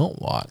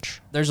don't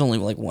watch. There's only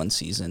like one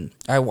season.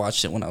 I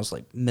watched it when I was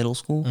like middle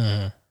school.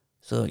 Mm-hmm.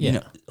 So, you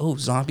know,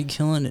 zombie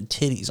killing and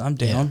titties. I'm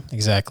down. Yeah,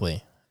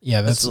 exactly.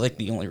 Yeah, that's like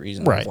the only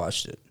reason I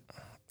watched it.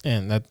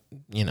 And that,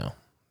 you know,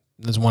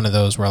 there's one of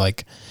those where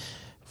like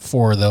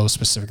for those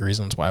specific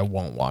reasons why I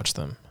won't watch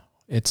them.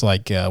 It's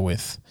like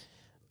with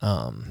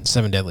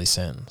Seven Deadly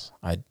Sins.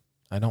 I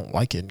don't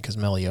like it because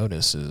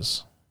Meliodas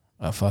is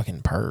a fucking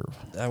perv.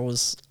 That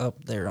was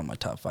up there on my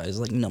top 5. It's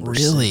like number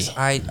really? 6.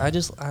 I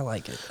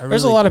like it.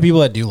 There's a lot of people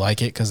that do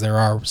like it because there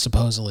are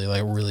supposedly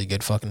like really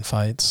good fucking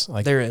fights.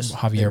 Like there is.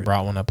 Javier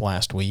brought one up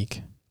last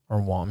week,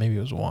 or Juan. Maybe it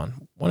was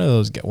Juan. One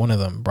of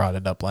them brought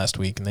it up last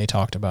week, and they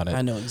talked about it.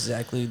 I know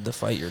exactly the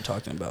fight you're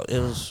talking about. It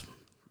was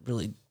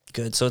really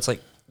good. So it's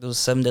like those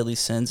 7 Deadly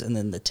Sins and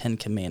then the 10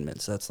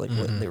 Commandments. That's like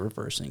what they're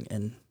reversing,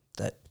 and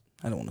that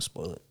I don't want to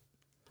spoil it.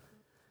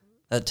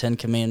 That 10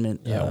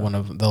 Commandment. Yeah, one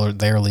of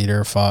their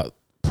leader fought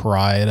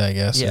Pride, I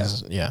guess.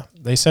 Yeah.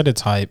 They said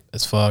it's hype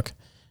as fuck.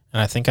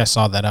 And I think I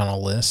saw that on a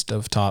list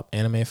of top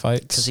anime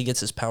fights. Because he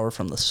gets his power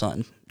from the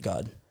sun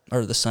god,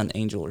 or the sun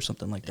angel or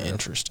something like that.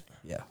 Interesting.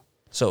 Yeah.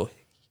 So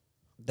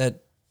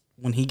that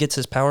when he gets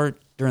his power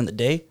during the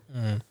day,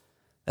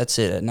 that's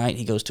it. At night,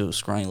 he goes to a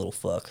scrawny little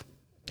fuck.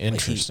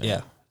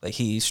 Interesting. Like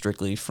he's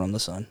strictly from the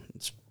sun.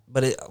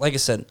 But like I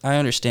said, I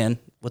understand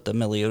with the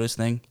Meliodas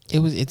thing.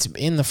 It's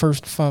in the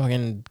first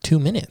fucking 2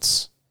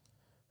 minutes.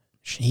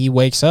 He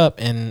wakes up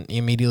and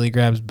immediately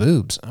grabs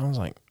boobs. I was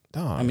like,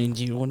 dog. I mean,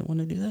 do you want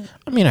to do that?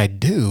 I mean, I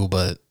do,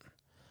 but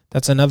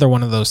that's another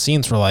one of those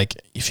scenes where, like,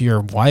 if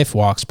your wife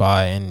walks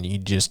by and you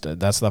just,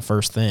 that's the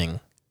first thing.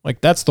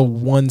 Like, that's the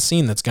one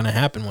scene that's going to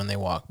happen when they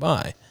walk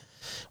by.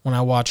 When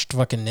I watched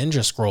fucking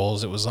Ninja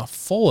Scrolls, it was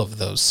full of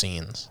those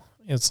scenes.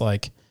 It's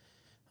like,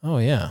 oh,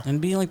 yeah.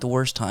 And being like the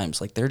worst times.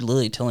 Like, they're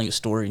literally telling a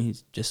story and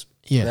he's just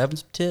grabbing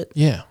some tit.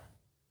 Yeah.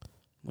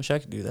 Wish I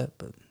could do that,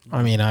 but...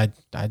 I mean, I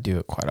do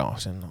it quite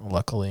often,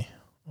 luckily.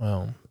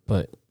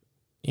 But,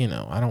 you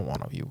know, I don't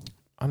want to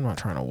I'm not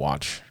trying to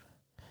watch...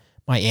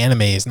 My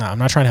anime is not... I'm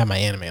not trying to have my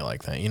anime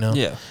like that, you know?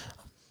 Yeah.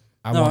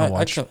 I want to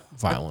watch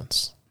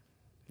violence.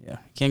 Yeah. You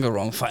can't go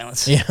wrong with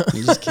violence. Yeah.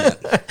 You just can't.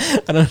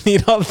 I don't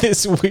need all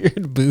this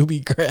weird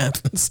booby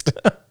crap and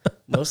stuff.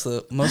 Most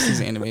of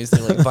these animes,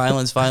 they're like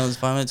violence, violence,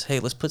 violence. Hey,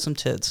 let's put some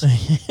tits.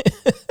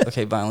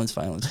 Okay, violence,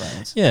 violence,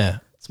 violence. Yeah,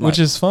 which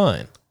is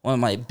fine. One of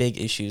my big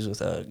issues with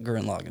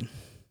Gurren Lagann,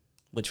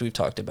 which we've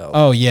talked about.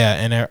 Oh yeah,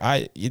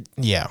 and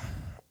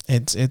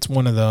it's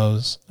one of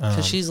those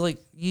because she's like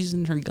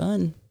using her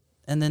gun,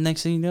 and then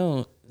next thing you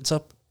know, it's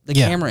up. The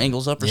camera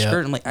angle's up her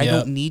skirt. I'm like, I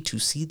don't need to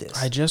see this.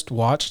 I just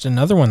watched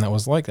another one that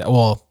was like that.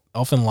 Well,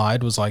 Elfen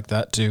Lied was like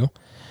that too.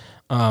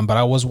 But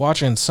I was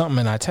watching something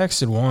and I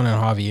texted Juan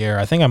and Javier.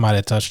 I think I might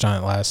have touched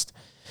on it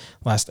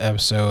last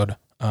episode.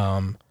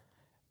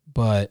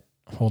 But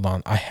hold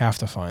on, I have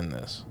to find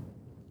this.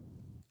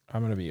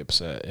 I'm gonna be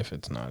upset if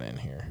it's not in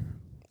here.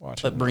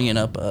 But bringing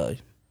up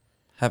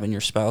having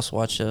your spouse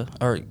watch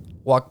or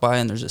walk by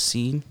and there's a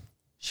scene,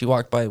 She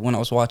walked by when I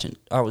was watching.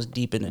 I was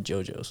deep into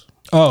JoJo's.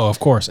 Oh, of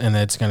course, and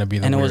it's gonna be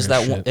the and it weirdest was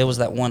that shit. one, it was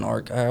that one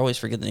arc. I always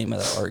forget the name of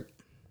that arc.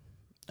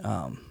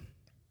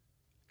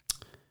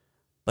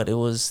 But it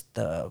was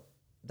that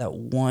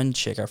one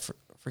chick. I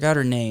forgot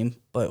her name,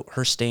 but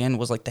her stand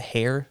was like the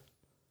hair.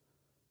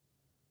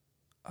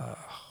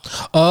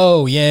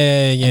 Oh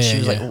yeah. And she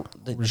was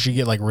like, Did she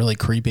get like really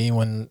creepy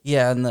when?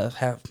 yeah, and the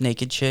half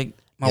naked chick.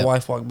 My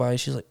wife walked by.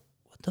 She's like,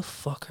 "What the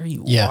fuck are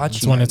you watching?" Yeah,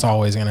 that's when it's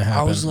always gonna happen.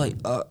 I was like,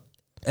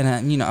 and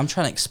I'm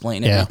trying to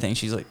explain everything.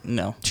 She's like,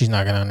 "No, she's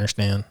not gonna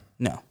understand."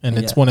 No, and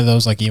it's one of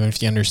those like even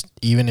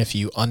if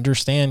you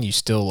understand, you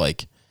still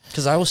like.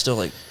 Because I was still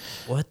like,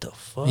 "What the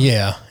fuck?"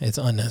 Yeah, it's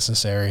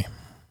unnecessary.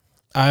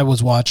 I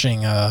was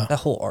watching that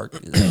whole arc.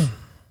 Is,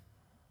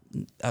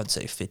 I would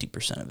say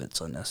 50% of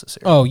it's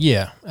unnecessary. Oh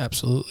yeah,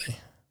 absolutely.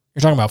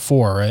 You're talking about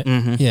 4, right?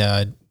 Mm-hmm.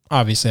 Yeah,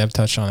 obviously I've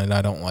touched on it.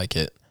 I don't like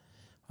it.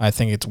 I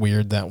think it's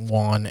weird that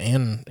Juan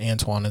and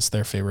Antoine is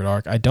their favorite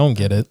arc. I don't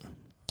get it.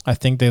 I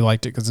think they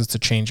liked it because it's a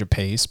change of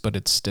pace, but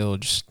it's still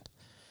just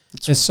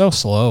it's so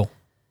slow.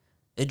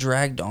 It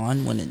dragged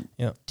on when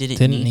it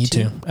didn't need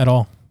to at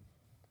all.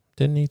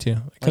 Didn't need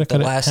to. Like the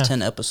last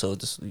 10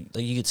 episodes,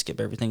 like you could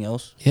skip everything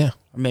else. Yeah.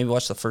 Or maybe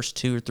watch the first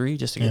 2 or 3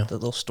 just to get the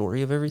little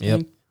story of everything.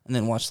 Yep. And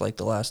then watch like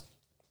the last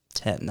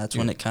 10. That's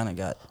when it kind of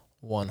got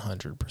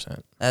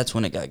 100%. That's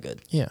when it got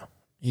good. Yeah.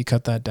 You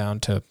cut that down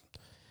to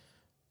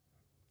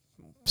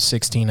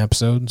 16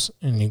 episodes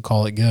and you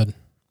call it good.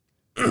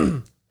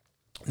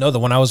 No, the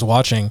one I was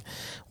watching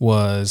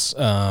was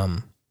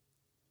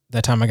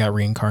that time I got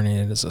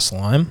reincarnated as a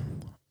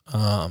slime.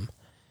 And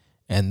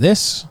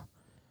this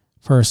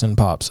person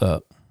pops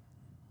up.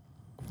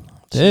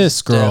 This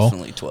She's girl,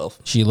 definitely 12.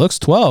 She looks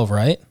 12,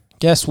 right?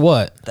 Guess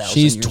what?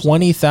 She's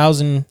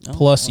 20,000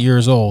 plus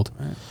years old.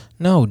 Right.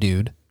 No,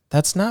 dude,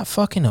 that's not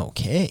fucking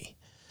okay.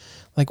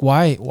 Like,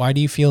 why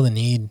do you feel the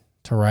need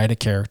to write a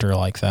character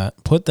like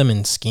that? Put them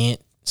in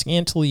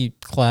scantily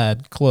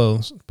clad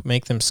clothes,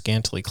 make them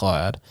scantily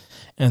clad,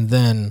 and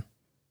then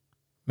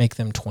make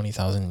them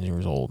 20,000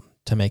 years old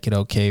to make it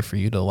okay for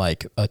you to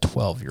like a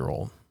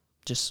 12-year-old.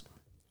 Just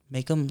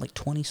make them like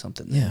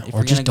 20-something. Yeah,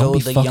 or just don't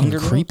be fucking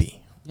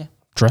creepy. Yeah.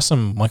 Dress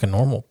them like a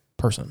normal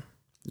person.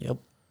 Yep.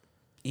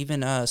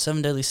 Even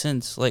 7 Deadly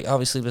Sins, like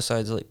obviously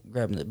besides like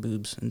grabbing the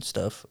boobs and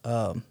stuff,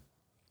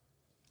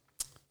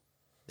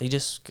 they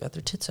just got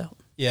their tits out.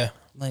 Yeah.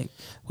 Like,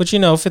 which,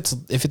 if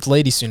it's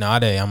Lady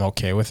Tsunade, I'm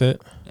okay with it.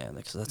 Yeah,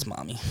 because that's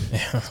mommy.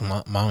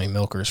 Yeah, mommy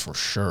milkers for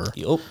sure.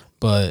 Yep.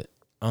 But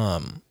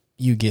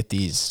you get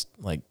these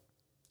like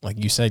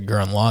you said,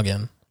 Gurren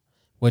Lagann,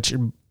 which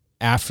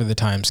after the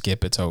time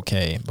skip it's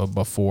okay, but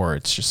before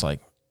it's just like,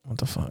 what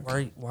the fuck?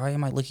 Why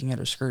am I looking at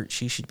her skirt?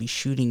 She should be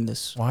shooting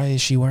this. Why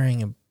is she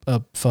wearing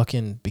a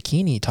fucking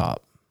bikini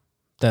top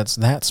that's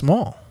that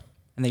small?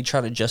 And they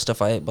try to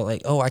justify it, but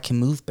like, I can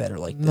move better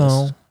like this.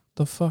 No,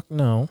 the fuck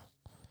no.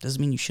 Doesn't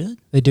mean you should.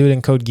 They do it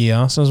in Code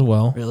Geass as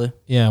well. Really?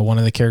 Yeah, one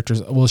of the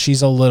characters. Well, she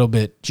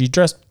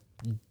dressed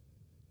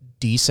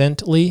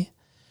decently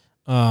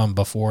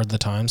before the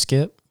time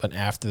skip, but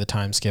after the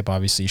time skip,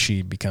 obviously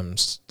she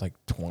becomes like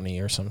 20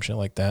 or some shit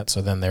like that.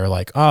 So then they're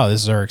like, oh,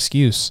 this is our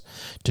excuse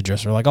to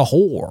dress her like a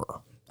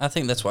whore. I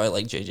think that's why I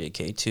like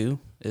JJK too.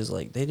 Is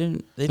like they're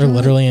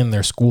literally in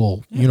their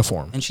school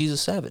uniform, and she's a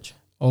savage.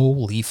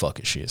 Holy fuck,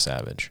 is she a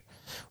savage?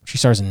 She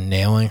starts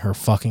nailing her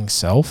fucking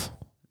self.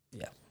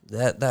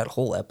 Yeah, that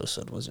whole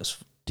episode was just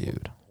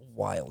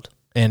wild.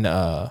 And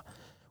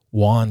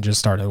Juan just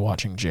started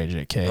watching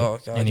JJK. Oh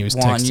god, and he was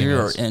Juan, texting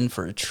you're us. in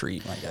for a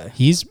treat, my guy.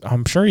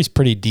 I'm sure he's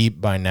pretty deep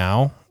by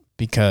now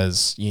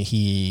because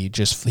he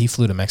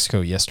flew to Mexico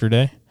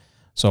yesterday,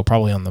 so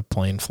probably on the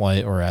plane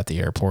flight or at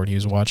the airport he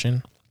was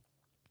watching.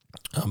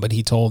 But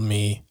he told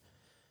me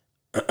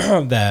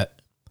that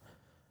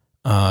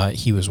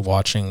he was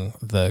watching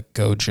the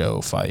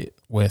Gojo fight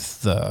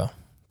with the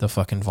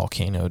fucking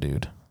volcano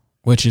dude,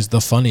 which is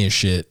the funniest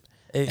shit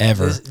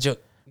ever.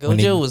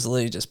 Gojo was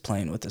literally just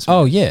playing with this man.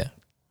 Oh yeah,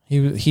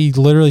 he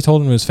literally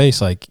told him to his face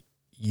like,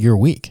 "You're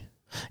weak."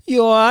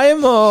 Yo,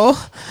 amo.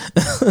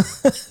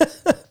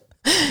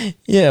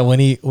 Yeah, when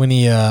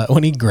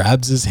he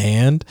grabs his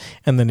hand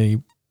and then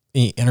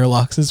he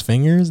interlocks his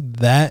fingers,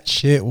 that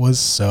shit was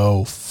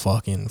so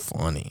fucking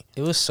funny.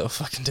 It was so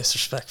fucking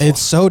disrespectful.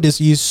 It's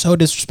he's so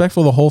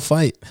disrespectful the whole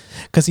fight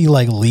because he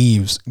like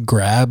leaves,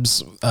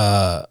 grabs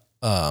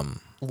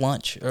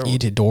lunch or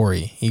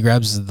Itadori. He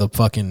grabs the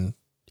fucking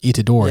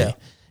Itadori,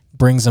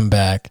 brings him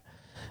back,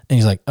 and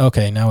he's like,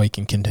 "Okay, now we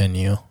can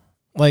continue."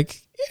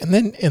 Like, and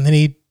then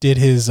he did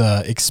his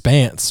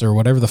expanse or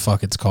whatever the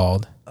fuck it's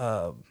called.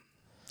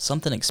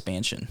 Something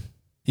expansion.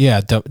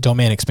 Yeah,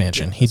 domain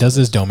expansion. Yeah, he does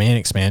his domain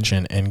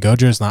expansion, and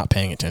Gojo's not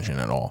paying attention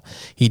at all.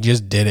 He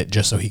just did it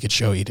just so he could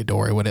show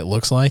Itadori what it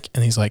looks like,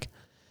 and he's like,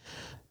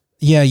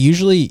 "Yeah,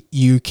 usually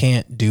you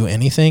can't do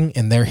anything,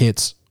 and their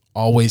hits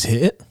always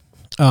hit,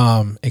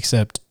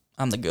 except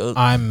I'm the GOAT.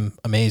 I'm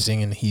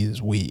amazing, and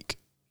he's weak."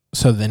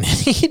 So then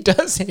he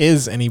does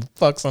his, and he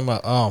fucks him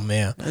up. Oh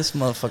man, this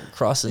motherfucker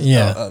crosses.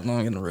 Yeah, I'm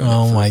not gonna ruin it.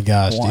 Oh my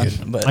gosh,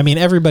 dude. But I mean,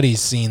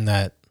 everybody's seen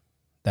that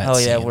That Oh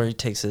yeah, scene where he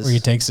takes his. where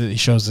he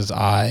shows his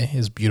eye,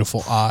 his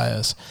beautiful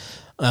eyes.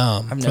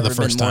 I've For never the been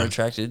first more time.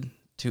 attracted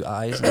to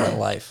eyes in my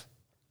life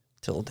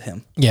till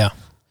him. Yeah,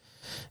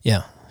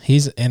 yeah.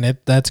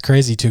 That's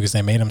crazy too because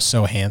they made him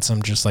so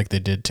handsome, just like they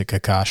did to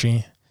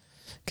Kakashi.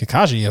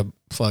 Kakashi,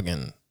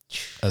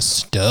 a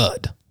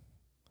stud,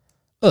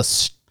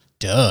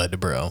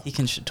 bro. He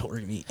can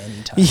Shitori me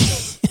anytime.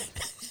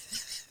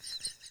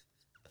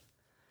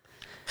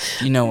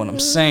 You know what I'm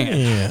saying?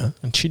 Yeah,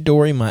 and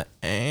Chidori my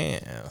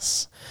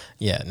ass.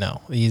 Yeah,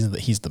 no,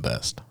 he's the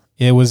best.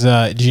 It was.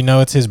 Did you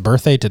know it's his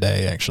birthday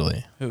today?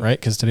 Actually, Who? right?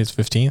 Because today's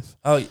 15th.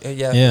 Oh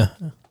yeah. Yeah.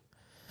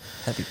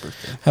 Happy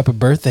birthday. Happy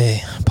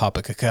birthday,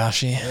 Papa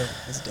Kakashi. Yeah,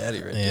 that's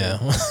daddy right Yeah.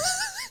 there.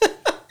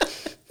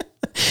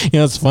 You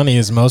know what's funny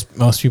is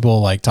most people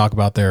like talk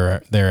about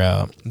their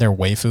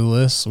waifu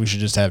lists. We should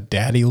just have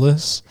daddy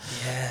lists.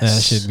 Yes.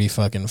 That should be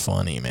fucking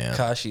funny, man.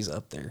 Kashi's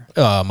up there.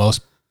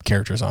 Most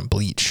characters on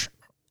Bleach.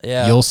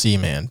 Yeah. You'll see,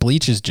 man.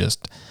 Bleach is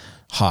just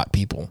hot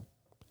people.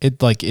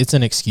 It's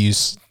an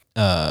excuse.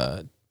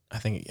 I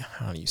think,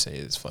 how do you say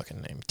his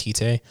fucking name?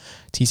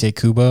 Tite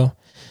Kubo,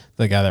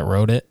 the guy that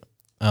wrote it.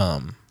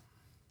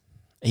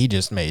 He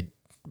just made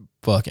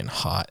fucking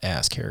hot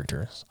ass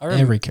characters.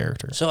 Every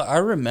character. So I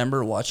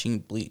remember watching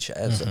Bleach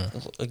as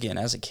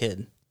a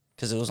kid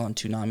because it was on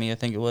Toonami, I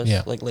think it was.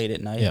 Yeah. Like late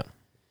at night. Yeah.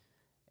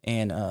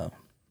 And I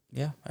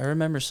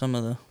remember some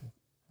of the.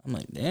 I'm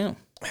like, damn.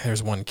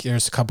 There's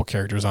a couple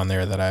characters on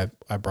there that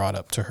I brought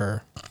up to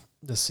her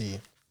to see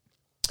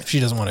if she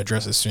doesn't want to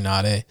dress as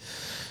Tsunade,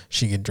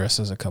 she could dress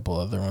as a couple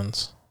other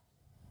ones.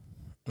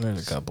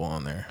 There's a couple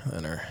on there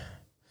that are.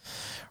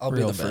 I'll be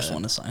real the first bad.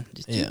 one to sign.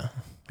 Yeah.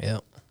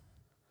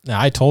 Now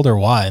I told her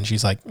why, and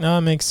she's like, "No,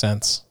 it makes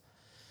sense."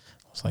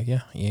 I was like,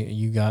 "Yeah,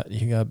 you got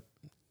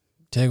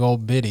big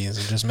old biddies.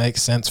 It just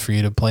makes sense for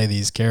you to play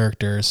these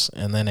characters,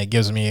 and then it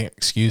gives me an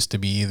excuse to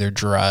be either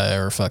dry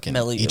or fucking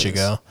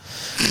Ichigo."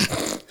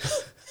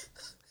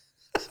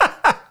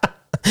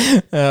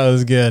 That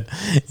was good.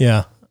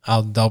 Yeah,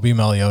 I'll be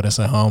Meliodas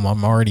at home.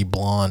 I'm already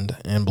blonde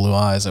and blue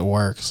eyes. It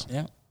works.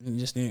 Yeah, you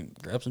just need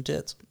to grab some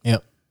tits.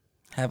 Yep.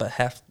 Have a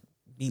half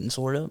beaten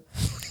sword up.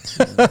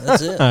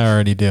 That's it. I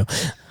already do.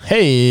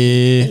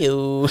 Hey.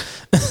 Heyo.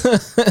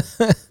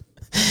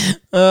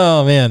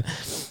 Oh man.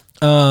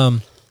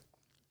 Well,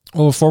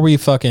 before we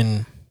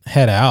fucking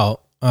head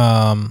out,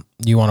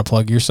 you want to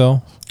plug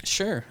yourself?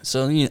 Sure.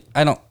 So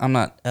I'm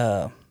not.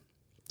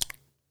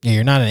 Yeah,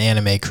 you're not an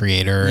anime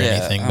creator or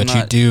anything, but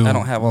I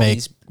don't have all make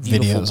these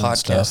beautiful videos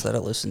podcasts and stuff.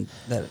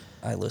 that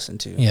I listen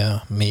to.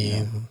 Yeah,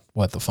 me.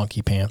 What, the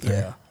Funky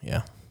Panther?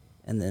 Yeah.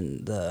 And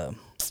then the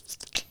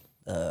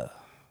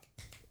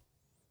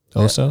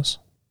Osos?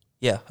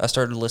 yeah, I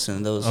started listening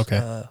to those. Okay.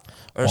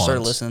 Or I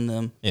started listening to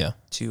them. Yeah.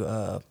 To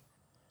I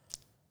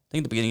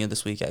think the beginning of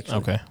this week actually.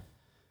 Okay.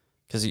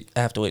 Because I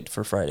have to wait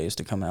for Fridays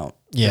to come out.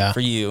 Yeah. For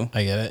you.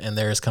 I get it. And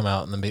theirs come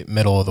out in the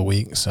middle of the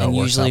week, so And it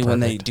works usually out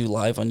when they perfect. do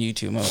live on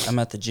YouTube, I'm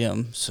at the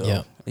gym, so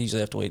Yeah. I usually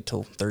have to wait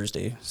till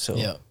Thursday. So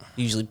Yeah. I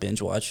usually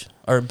binge watch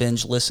or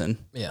binge listen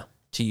Yeah.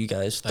 to you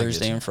guys I get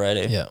Thursday you. and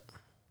Friday. Yeah.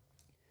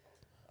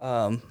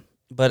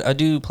 But I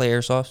do play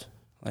airsoft.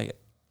 Like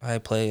I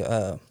play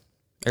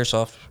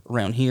airsoft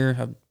around here.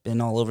 I've been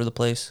all over the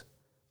place.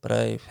 But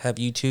I have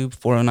YouTube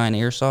 409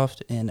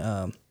 Airsoft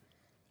and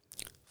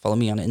follow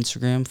me on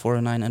Instagram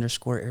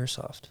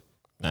 409_airsoft.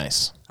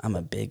 Nice. I'm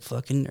a big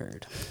fucking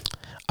nerd.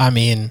 I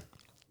mean,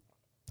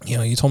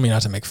 you told me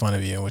not to make fun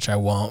of you, which I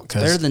won't,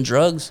 Better because than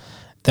drugs.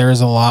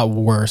 there's a lot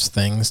worse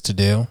things to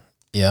do.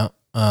 Yeah.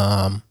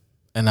 And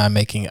I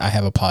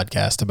have a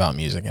podcast about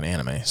music and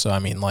anime. So I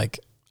mean, like,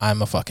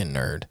 I'm a fucking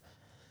nerd.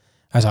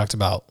 I talked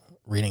about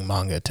reading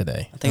manga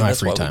today. I think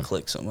that's why we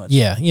click so much.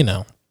 Yeah,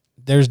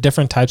 there's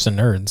different types of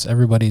nerds.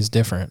 Everybody's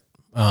different.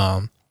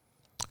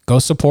 Go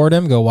support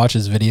him. Go watch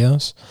his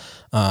videos.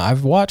 I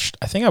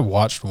think I've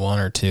watched one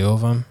or two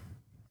of them.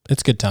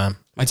 It's a good time.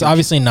 It's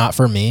obviously not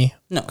for me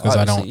because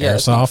I don't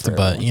airsoft,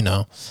 but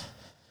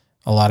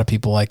a lot of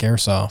people like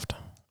airsoft.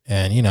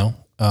 And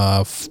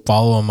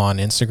follow him on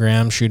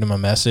Instagram. Shoot him a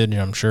message.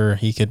 I'm sure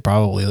he could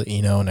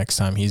probably next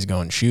time he's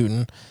going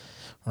shooting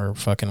or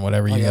fucking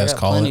whatever you guys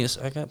call it.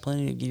 I got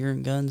plenty of gear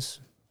and guns.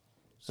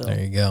 So There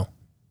you go.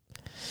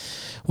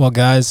 Well,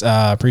 guys,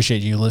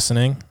 appreciate you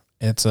listening.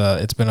 It's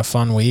been a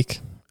fun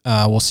week.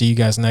 We'll see you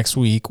guys next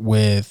week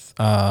with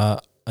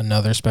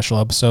another special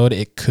episode.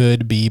 It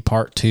could be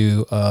part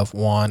 2 of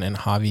Juan and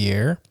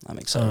Javier. I'm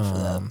excited for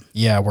that.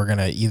 Yeah,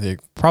 we're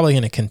probably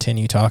gonna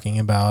continue talking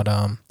about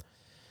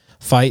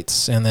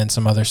fights and then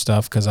some other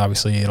stuff because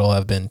obviously it'll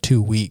have been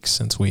 2 weeks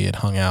since we had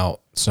hung out,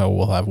 so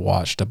we'll have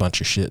watched a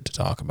bunch of shit to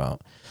talk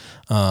about.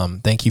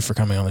 Thank you for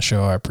coming on the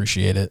show. I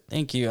appreciate it.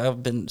 Thank you.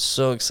 I've been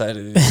so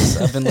excited.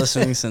 I've been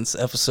listening since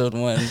episode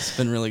 1. It's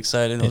been really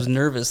exciting. I was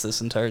nervous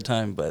this entire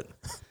time, but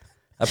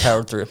I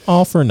powered through.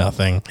 All for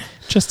nothing,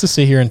 just to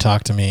sit here and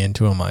talk to me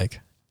into a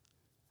mic.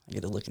 I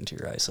get to look into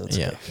your eyes, so it's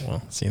okay.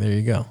 Well, see, there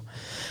you go.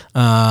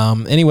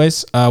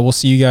 Anyways, we'll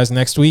see you guys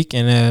next week,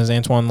 and as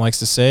Antoine likes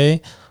to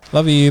say,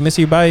 love you, miss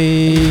you, bye.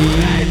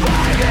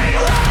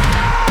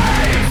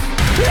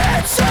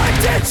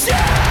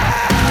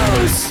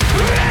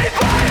 choose.